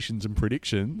observations and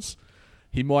predictions.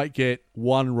 He might get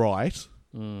one right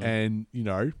and,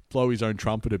 blow his own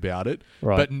trumpet about it.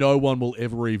 Right. But no one will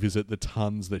ever revisit the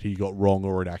tons that he got wrong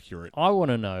or inaccurate. I want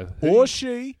to know Or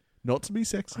she, not to be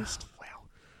sexist.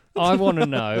 I want to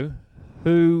know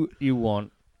who you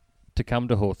want to come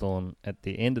to Hawthorn at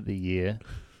the end of the year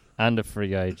under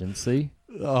free agency.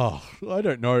 Oh, I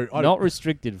don't know. Not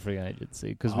restricted free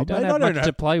agency, because we don't mate, have much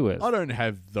to play with. I don't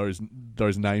have those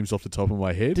names off the top of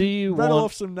my head. Do you Rattle want-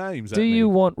 off some names? Do at me. you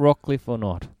want Rockcliffe or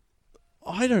not?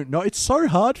 I don't know. It's so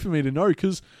hard for me to know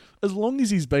because as long as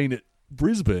he's been at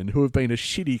Brisbane, who have been a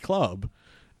shitty club,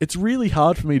 it's really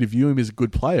hard for me to view him as a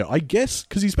good player. I guess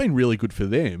because he's been really good for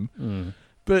them.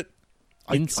 But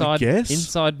I guess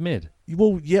inside mid.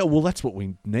 Well, yeah. Well, that's what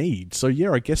we need. So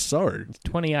yeah, I guess so. He's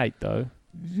 28 though.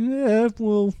 Yeah.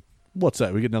 Well, what's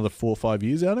that? We get another 4 or 5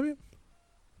 years out of him.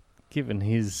 Given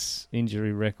his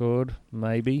injury record,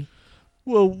 maybe.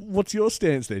 Well, what's your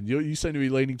stance then? You seem to be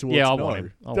leaning towards Yeah, I no. want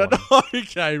him. I want him.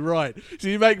 Okay, right. So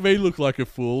you make me look like a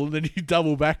fool, and then you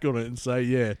double back on it and say,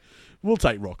 yeah, we'll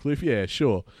take Rockcliffe. Yeah,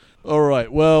 sure. All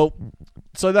right. Well,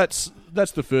 so that's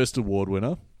the first award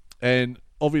winner, and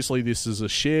obviously this is a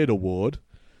shared award,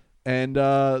 and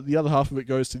the other half of it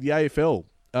goes to the AFL.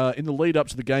 In the lead up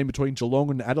to the game between Geelong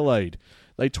and Adelaide,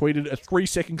 they tweeted a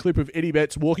 3-second clip of Eddie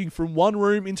Betts walking from one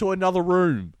room into another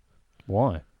room.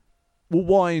 Why? Well,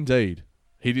 why indeed?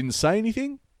 He didn't say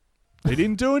anything. He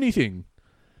didn't do anything.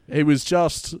 It was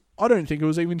just, I don't think it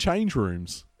was even change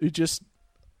rooms. It just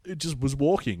was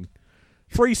walking.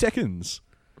 3 seconds.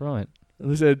 Right.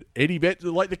 And they said, Eddie Betts,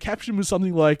 like the caption was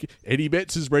something like, Eddie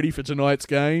Betts is ready for tonight's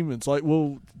game. It's like,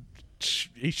 well,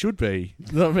 he should be.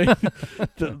 You know what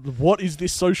I mean? What is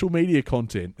this social media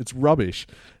content? It's rubbish.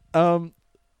 And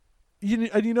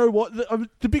you know what?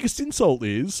 The biggest insult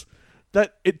is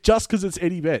that just because it's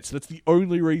Eddie Betts, that's the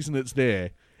only reason it's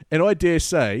there. And I dare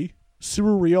say,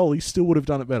 Cyril Rioli still would have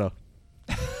done it better.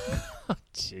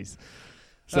 Jeez.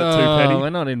 Is that too petty? We're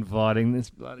not inviting this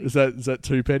bloody... Is that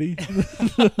too petty?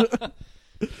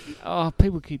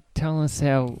 People keep telling us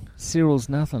how Cyril's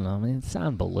nothing. I mean, it's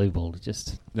unbelievable.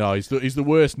 No, he's the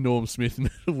worst Norm Smith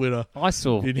medal winner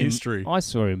in history. I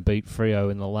saw him beat Freo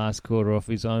in the last quarter off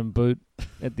his own boot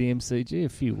at the MCG a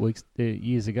few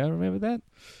years ago. Remember that?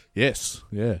 Yes,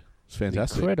 yeah. It's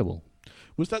fantastic. Incredible.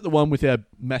 Was that the one with our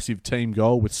massive team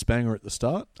goal with Spanger at the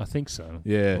start? I think so.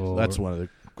 Yeah, that's one of the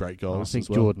great goals. I think as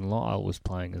well. Jordan Lyle was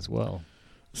playing as well.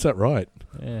 Is that right?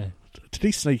 Yeah. Did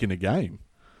he sneak in a game?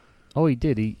 Oh, he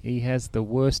did. He has the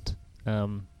worst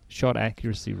shot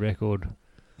accuracy record.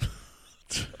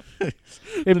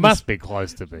 It must be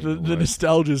close to being the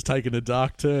nostalgia's taken a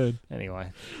dark turn.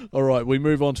 Anyway. All right, we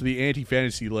move on to the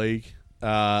Anti-Fantasy League.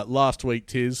 Last week,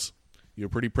 Tiz, you were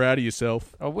pretty proud of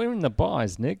yourself. Oh, we're in the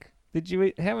buys, Nick.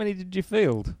 How many did you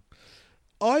field?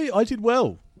 I did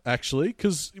well, actually,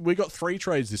 because we got 3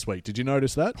 trades this week. Did you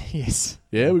notice that? Yes.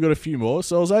 Yeah, we got a few more,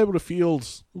 so I was able to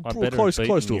field close to a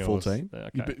full yours. team. Okay.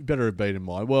 You better have beaten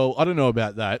mine. Well, I don't know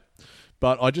about that,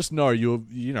 but I just know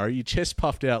your chest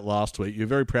puffed out last week. You're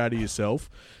very proud of yourself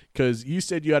because you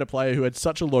said you had a player who had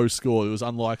such a low score it was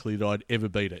unlikely that I'd ever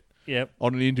beat it. Yep.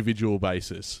 On an individual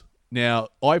basis. Now,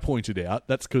 I pointed out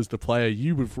that's because the player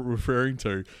you were referring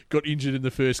to got injured in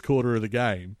the first quarter of the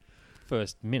game.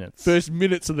 First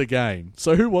minutes of the game.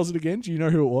 So who was it again? Do you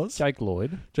know who it was? Jake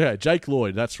Lloyd. Yeah, Jake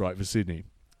Lloyd, that's right, for Sydney.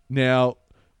 Now,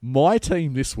 my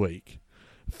team this week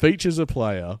features a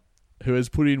player who has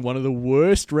put in one of the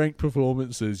worst ranked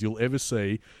performances you'll ever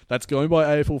see. That's going by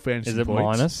AFL fantasy points. Is it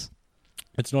points. Minus?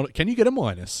 It's not. Can you get a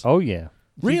minus? Oh, yeah.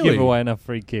 Really? You give away enough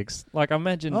free kicks. Like,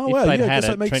 imagine if they'd had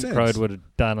it, Trent Crode would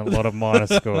have done a lot of minus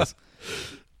scores.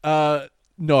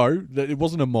 No, it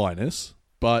wasn't a minus,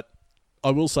 but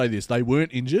I will say this. They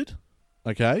weren't injured,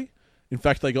 okay? In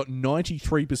fact, they got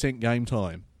 93% game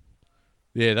time.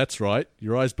 Yeah, that's right.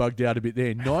 Your eyes bugged out a bit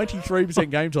there. 93%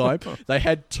 game time. They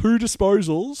had 2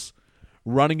 disposals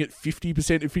running at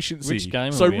 50% efficiency. Which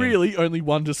game So are we in? Really, only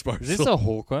 1 disposal. Is this a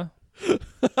hawker?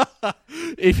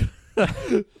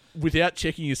 Without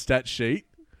checking your stat sheet,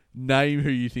 name who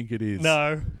you think it is.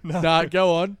 No. Nah,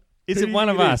 go on. Is Who it do you one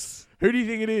think of it us? is? Who do you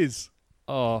think it is?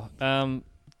 Oh,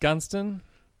 Gunston?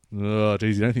 Oh,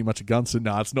 geez, you don't think much of Gunston?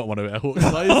 Nah, it's not one of our Hawks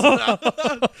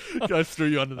players. Go threw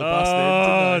you under the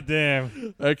bus then.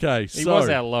 Damn. Okay, He so was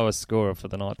our lowest scorer for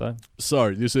the night, though.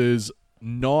 So this is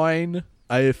 9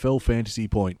 AFL fantasy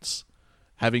points,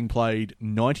 having played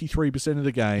 93% of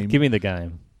the game. Give me the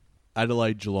game.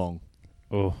 Adelaide Geelong.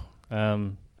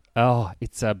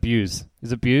 It's Buse.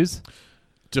 Is it Buse?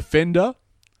 Defender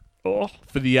Oh,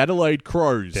 for the Adelaide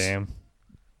Crows. damn.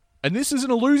 And this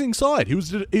isn't a losing side. He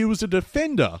was a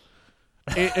defender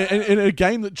in a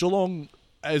game that Geelong,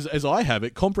 as I have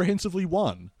it, comprehensively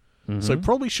won. Mm-hmm. So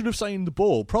probably should have seen the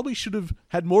ball. Probably should have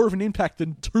had more of an impact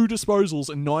than 2 disposals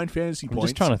and 9 fantasy I'm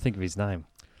points. just trying to think of his name.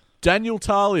 Daniel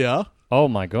Talia, Oh,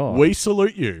 my God. we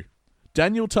salute you.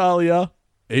 Daniel Talia,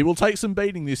 he will take some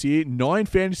beating this year. 9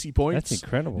 fantasy points. That's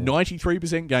incredible.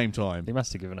 93% game time. He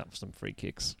must have given up some free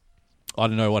kicks. I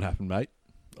don't know what happened, mate.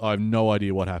 I have no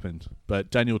idea what happened. But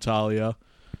Daniel Talia,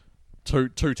 two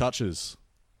touches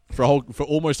for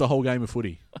almost a whole game of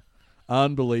footy.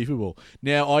 Unbelievable.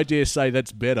 Now, I dare say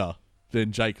that's better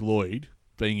than Jake Lloyd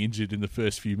being injured in the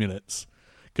first few minutes.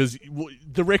 Because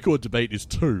the record debate is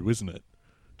 2, isn't it?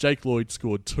 Jake Lloyd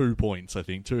scored 2 points, I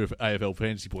think, 2 AFL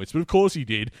fantasy points. But of course he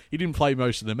did. He didn't play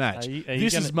most of the match.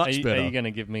 This is much better. Are you going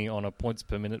to give me on a points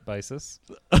per minute basis?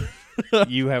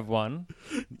 You have 1.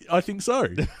 I think so.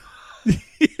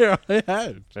 Yeah, I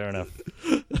have. Fair enough.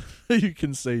 You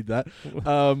concede that.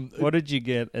 What did you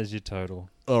get as your total?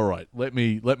 All right, let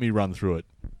me run through it.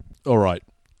 All right,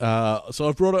 So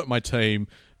I've brought up my team.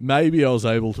 Maybe I was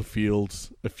able to field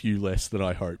a few less than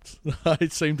I hoped.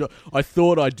 I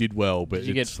thought I did well, but Did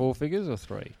you get 4 figures or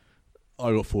 3?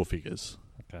 I got 4 figures.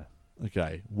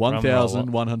 Okay, Drum roller.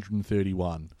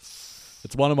 1,131.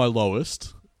 It's one of my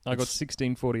lowest. I got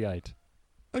 1648.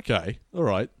 Okay, all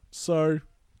right. So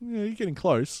yeah, you're getting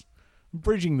close.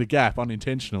 Bridging the gap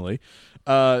unintentionally.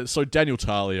 So Daniel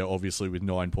Talia, obviously with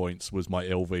 9 points, was my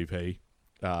LVP.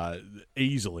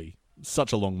 Easily.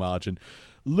 Such a long margin.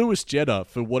 Lewis Jetta,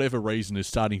 for whatever reason, is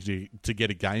starting to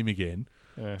get a game again.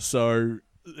 Yeah. So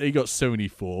he got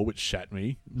 74, which shat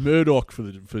me. Murdoch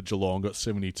for Geelong got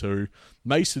 72.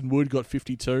 Mason Wood got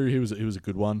 52. He was a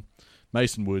good one.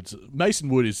 Mason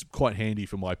Wood is quite handy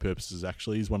for my purposes,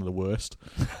 actually. He's one of the worst.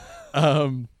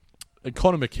 And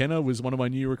Connor McKenna was one of my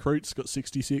new recruits, got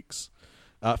 66.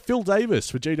 Phil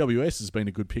Davis for GWS has been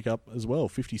a good pickup as well,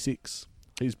 56.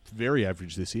 He's very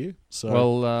average this year. So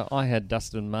Well, I had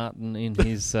Dustin Martin in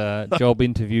his job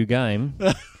interview game,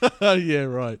 yeah,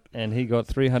 right. and he got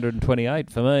 328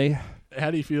 for me.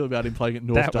 How do you feel about him playing at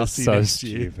North That was Dusty so next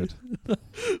year? stupid.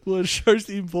 Well, it shows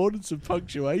the importance of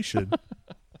punctuation.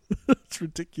 It's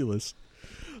ridiculous.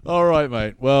 All right,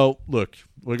 mate. Well, look,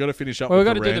 we've got to finish up Well, with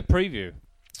we've the got to do rant. the preview.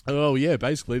 Oh, yeah,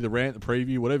 basically the rant, the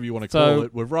preview, whatever you want to So- call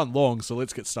it. We've run long, so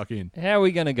let's get stuck in. How are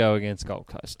we going to go against Gold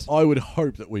Coast? I would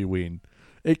hope that we win.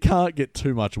 It can't get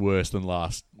too much worse than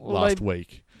last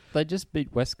week. They just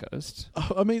beat West Coast.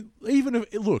 I mean, even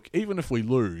if we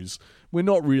lose, we're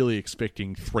not really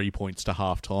expecting 3 points to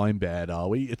half time bad, are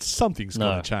we? Something's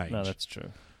got to change. No, that's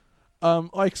true.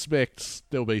 I expect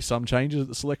there'll be some changes at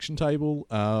the selection table.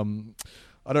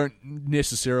 I don't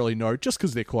necessarily know, just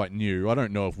because they're quite new. I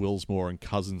don't know if Willsmore and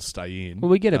Cousins stay in. Well,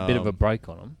 we get a bit of a break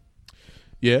on them.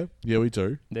 Yeah, we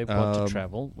do. They've got to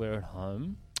travel. We're at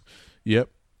home. Yep.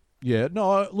 Yeah,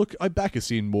 no, look, I back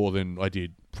us in more than I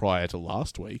did prior to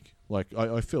last week. Like,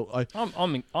 I feel...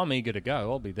 I'm eager to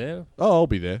go. I'll be there. Oh, I'll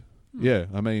be there. Yeah,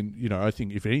 I mean, I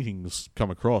think if anything's come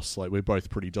across, like, we're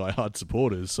both pretty diehard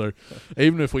supporters, so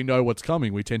even if we know what's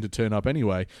coming, we tend to turn up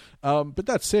anyway. But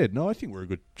that said, no, I think we're a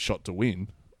good shot to win.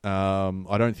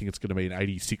 I don't think it's going to be an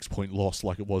 86-point loss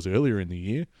like it was earlier in the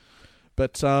year.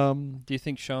 But, Do you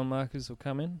think Sean Markers will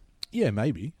come in? yeah,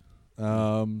 maybe.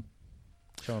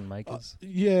 Sean Makers?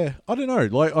 Yeah, I don't know.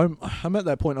 Like, I'm at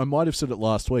that point, I might have said it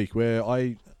last week, where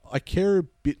I care a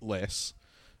bit less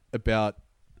about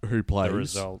who plays. The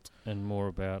result and more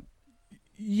about...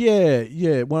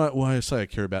 Yeah. When I say I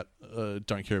care about,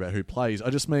 don't care about who plays, I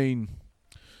just mean,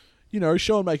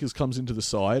 Sean Makers comes into the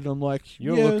side, and I'm like,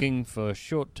 You're yeah, looking for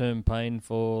short-term pain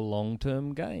for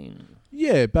long-term gain.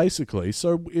 yeah, basically.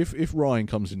 So if Ryan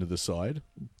comes into the side,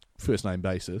 first name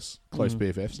basis, close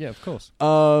BFFs. Yeah, of course.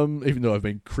 Even though I've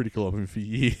been critical of him for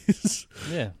years.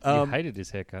 Yeah, you hated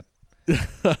his haircut.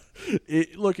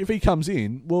 Look, if he comes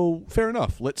in, well, fair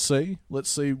enough. Let's see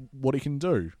what he can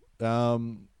do,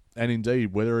 and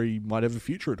indeed whether he might have a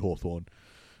future at Hawthorn.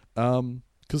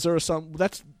 Because there are some.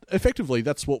 That's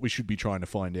what we should be trying to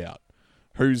find out.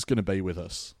 Who's going to be with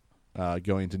us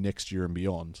going into next year and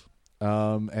beyond.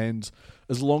 And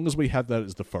as long as we have that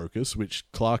as the focus, which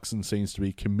Clarkson seems to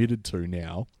be committed to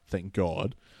now, thank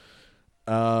God,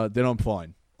 then I'm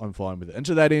fine. I'm fine with it. And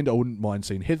to that end, I wouldn't mind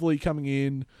seeing Heatherley coming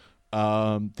in.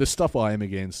 The stuff I am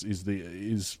against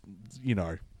is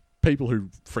people who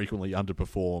frequently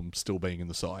underperform still being in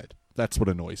the side. That's what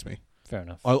annoys me. Fair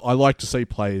enough. I like to see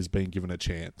players being given a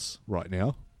chance right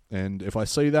now. And if I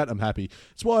see that, I'm happy.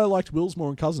 It's why I liked Willsmore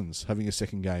and Cousins having a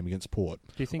second game against Port.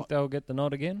 Do you think they'll get the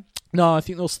nod again? No, I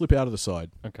think they'll slip out of the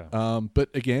side. Okay. But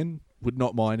again, would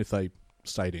not mind if they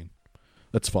stayed in.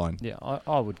 That's fine. Yeah,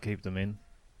 I would keep them in.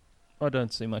 I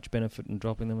don't see much benefit in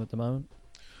dropping them at the moment.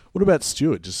 What about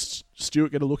Stewart? Does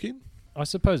Stewart get a look in? I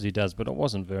suppose he does, but I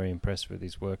wasn't very impressed with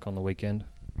his work on the weekend.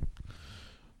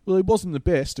 Well, he wasn't the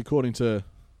best, according to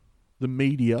the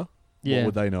media. Yeah. What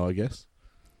would they know, I guess?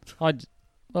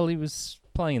 Well, he was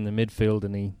playing in the midfield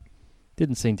and he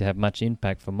didn't seem to have much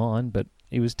impact for mine, but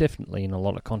he was definitely in a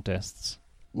lot of contests.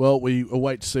 Well, we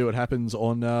await to see what happens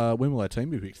on when will our team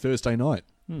be picked? Thursday night.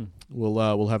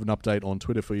 We'll have an update on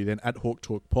Twitter for you then, at Hawk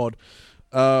Talk Pod.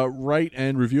 Rate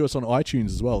and review us on iTunes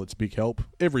as well. It's a big help.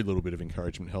 Every little bit of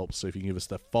encouragement helps. So if you can give us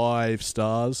the 5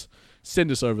 stars, send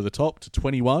us over the top to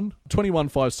 21. 21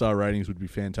 5-star ratings would be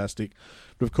fantastic.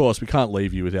 But of course, we can't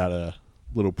leave you without a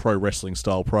little pro wrestling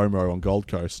style promo on Gold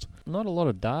Coast. Not a lot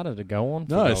of data to go on.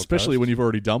 For No, Gold especially Coast. when you've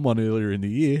already done one earlier in the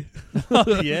year.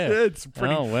 Oh, yeah. It's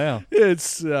pretty. Oh, wow.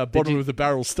 It's bottom of the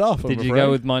barrel stuff. Did I'm you afraid.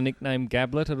 go with my nickname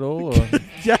Gablet at all? Or?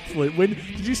 Definitely. When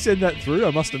did you send that through?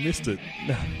 I must have missed it.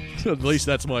 At least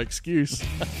that's my excuse.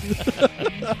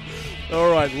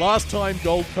 All right, last time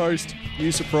Gold Coast,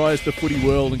 You surprised the footy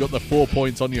world and got the 4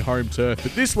 points on your home turf.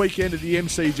 But this weekend at the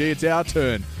MCG, it's our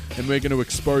turn, and we're going to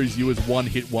expose you as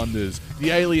one-hit wonders, the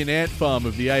alien ant farm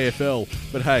of the AFL.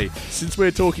 But hey, since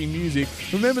we're talking music,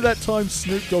 remember that time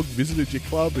Snoop Dogg visited your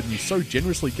club and you so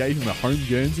generously gave him a home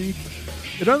Guernsey?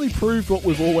 It only proved what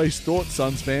we've always thought,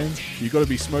 Suns fans. You've got to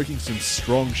be smoking some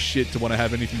strong shit to want to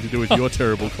have anything to do with your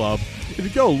terrible club.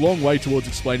 It'd go a long way towards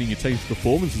explaining your team's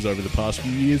performances over the past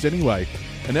few years anyway.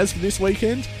 And as for this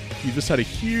weekend, you just had a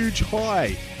huge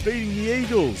high, beating the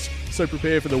Eagles. So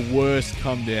prepare for the worst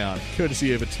come down,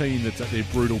 courtesy of a team that's at their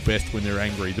brutal best when they're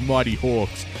angry, the Mighty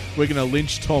Hawks. We're going to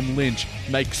lynch Tom Lynch,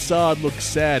 make Sard look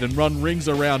sad and run rings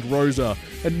around Rosa.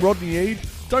 And Rodney Eade,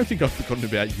 don't think I've forgotten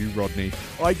about you, Rodney.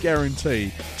 I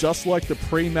guarantee, just like the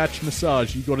pre-match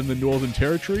massage you got in the Northern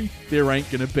Territory, there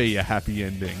ain't going to be a happy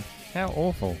ending. How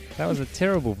awful. That was a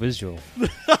terrible visual.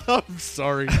 I'm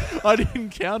sorry. I didn't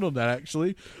count on that,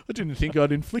 actually. I didn't think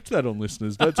I'd inflict that on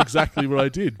listeners, but that's exactly what I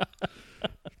did.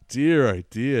 Dear, oh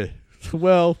dear.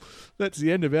 Well, that's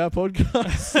the end of our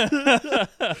podcast.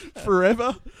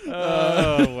 Forever.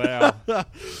 Oh, wow.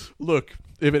 Look,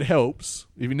 if it helps,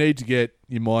 if you need to get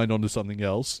your mind onto something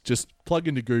else, just plug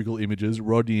into Google Images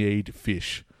Rodney Eade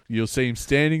fish. You'll see him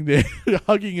standing there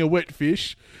hugging a wet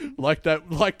fish, like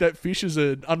that fish is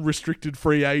an unrestricted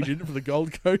free agent for the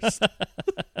Gold Coast.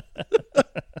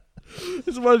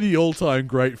 It's one of the all-time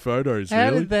great photos, How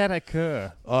really. did that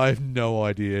occur? I have no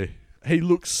idea. He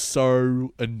looks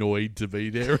so annoyed to be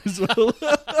there as well.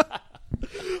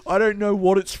 I don't know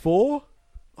what it's for.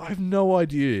 I have no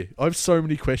idea. I have so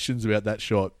many questions about that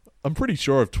shot. I'm pretty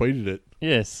sure I've tweeted it.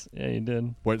 Yes, yeah, you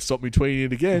did. Won't stop me tweeting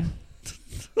it again.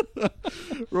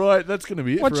 Right, that's going to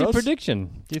be it What's for your us.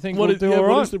 prediction? Do you think What we'll is, do yeah, all what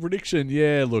right? is the prediction?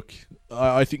 Yeah, look,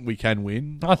 I think we can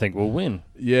win. I think we'll win.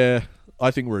 Yeah, I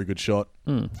think we're a good shot.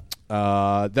 Mm.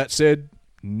 That said,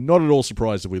 not at all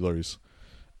surprised if we lose.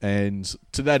 And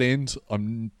to that end,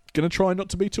 I'm going to try not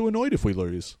to be too annoyed if we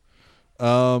lose.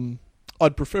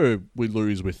 I'd prefer we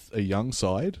lose with a young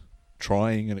side,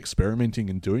 trying and experimenting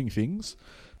and doing things.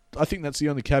 I think that's the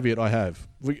only caveat I have.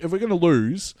 If we're going to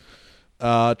lose,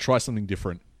 try something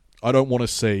different. I don't want to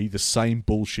see the same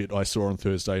bullshit I saw on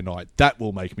Thursday night. That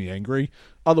will make me angry.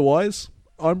 Otherwise,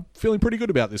 I'm feeling pretty good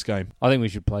about this game. I think we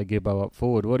should play Gibbo up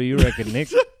forward. What do you reckon, Nick?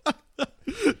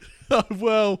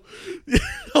 Well,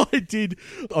 I did.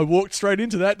 I walked straight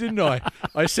into that, didn't I?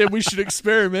 I said we should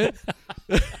experiment.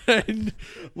 And,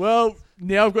 well,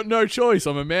 now I've got no choice.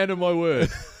 I'm a man of my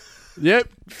word. Yep,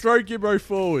 throw Gibbo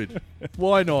forward.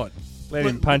 Why not? Let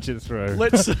him punch it through.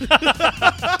 Let's...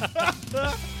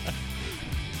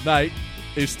 Mate,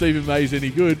 if Stephen May's any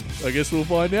good, I guess we'll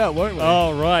find out, won't we?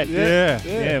 Oh, right. Yeah,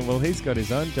 Yeah. yeah. Well, he's got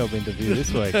his own job interview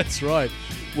this week. That's right.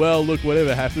 Well, look,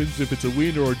 whatever happens, if it's a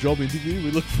win or a job interview,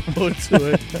 we look forward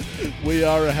to it. We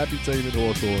are a happy team at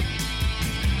Hawthorn.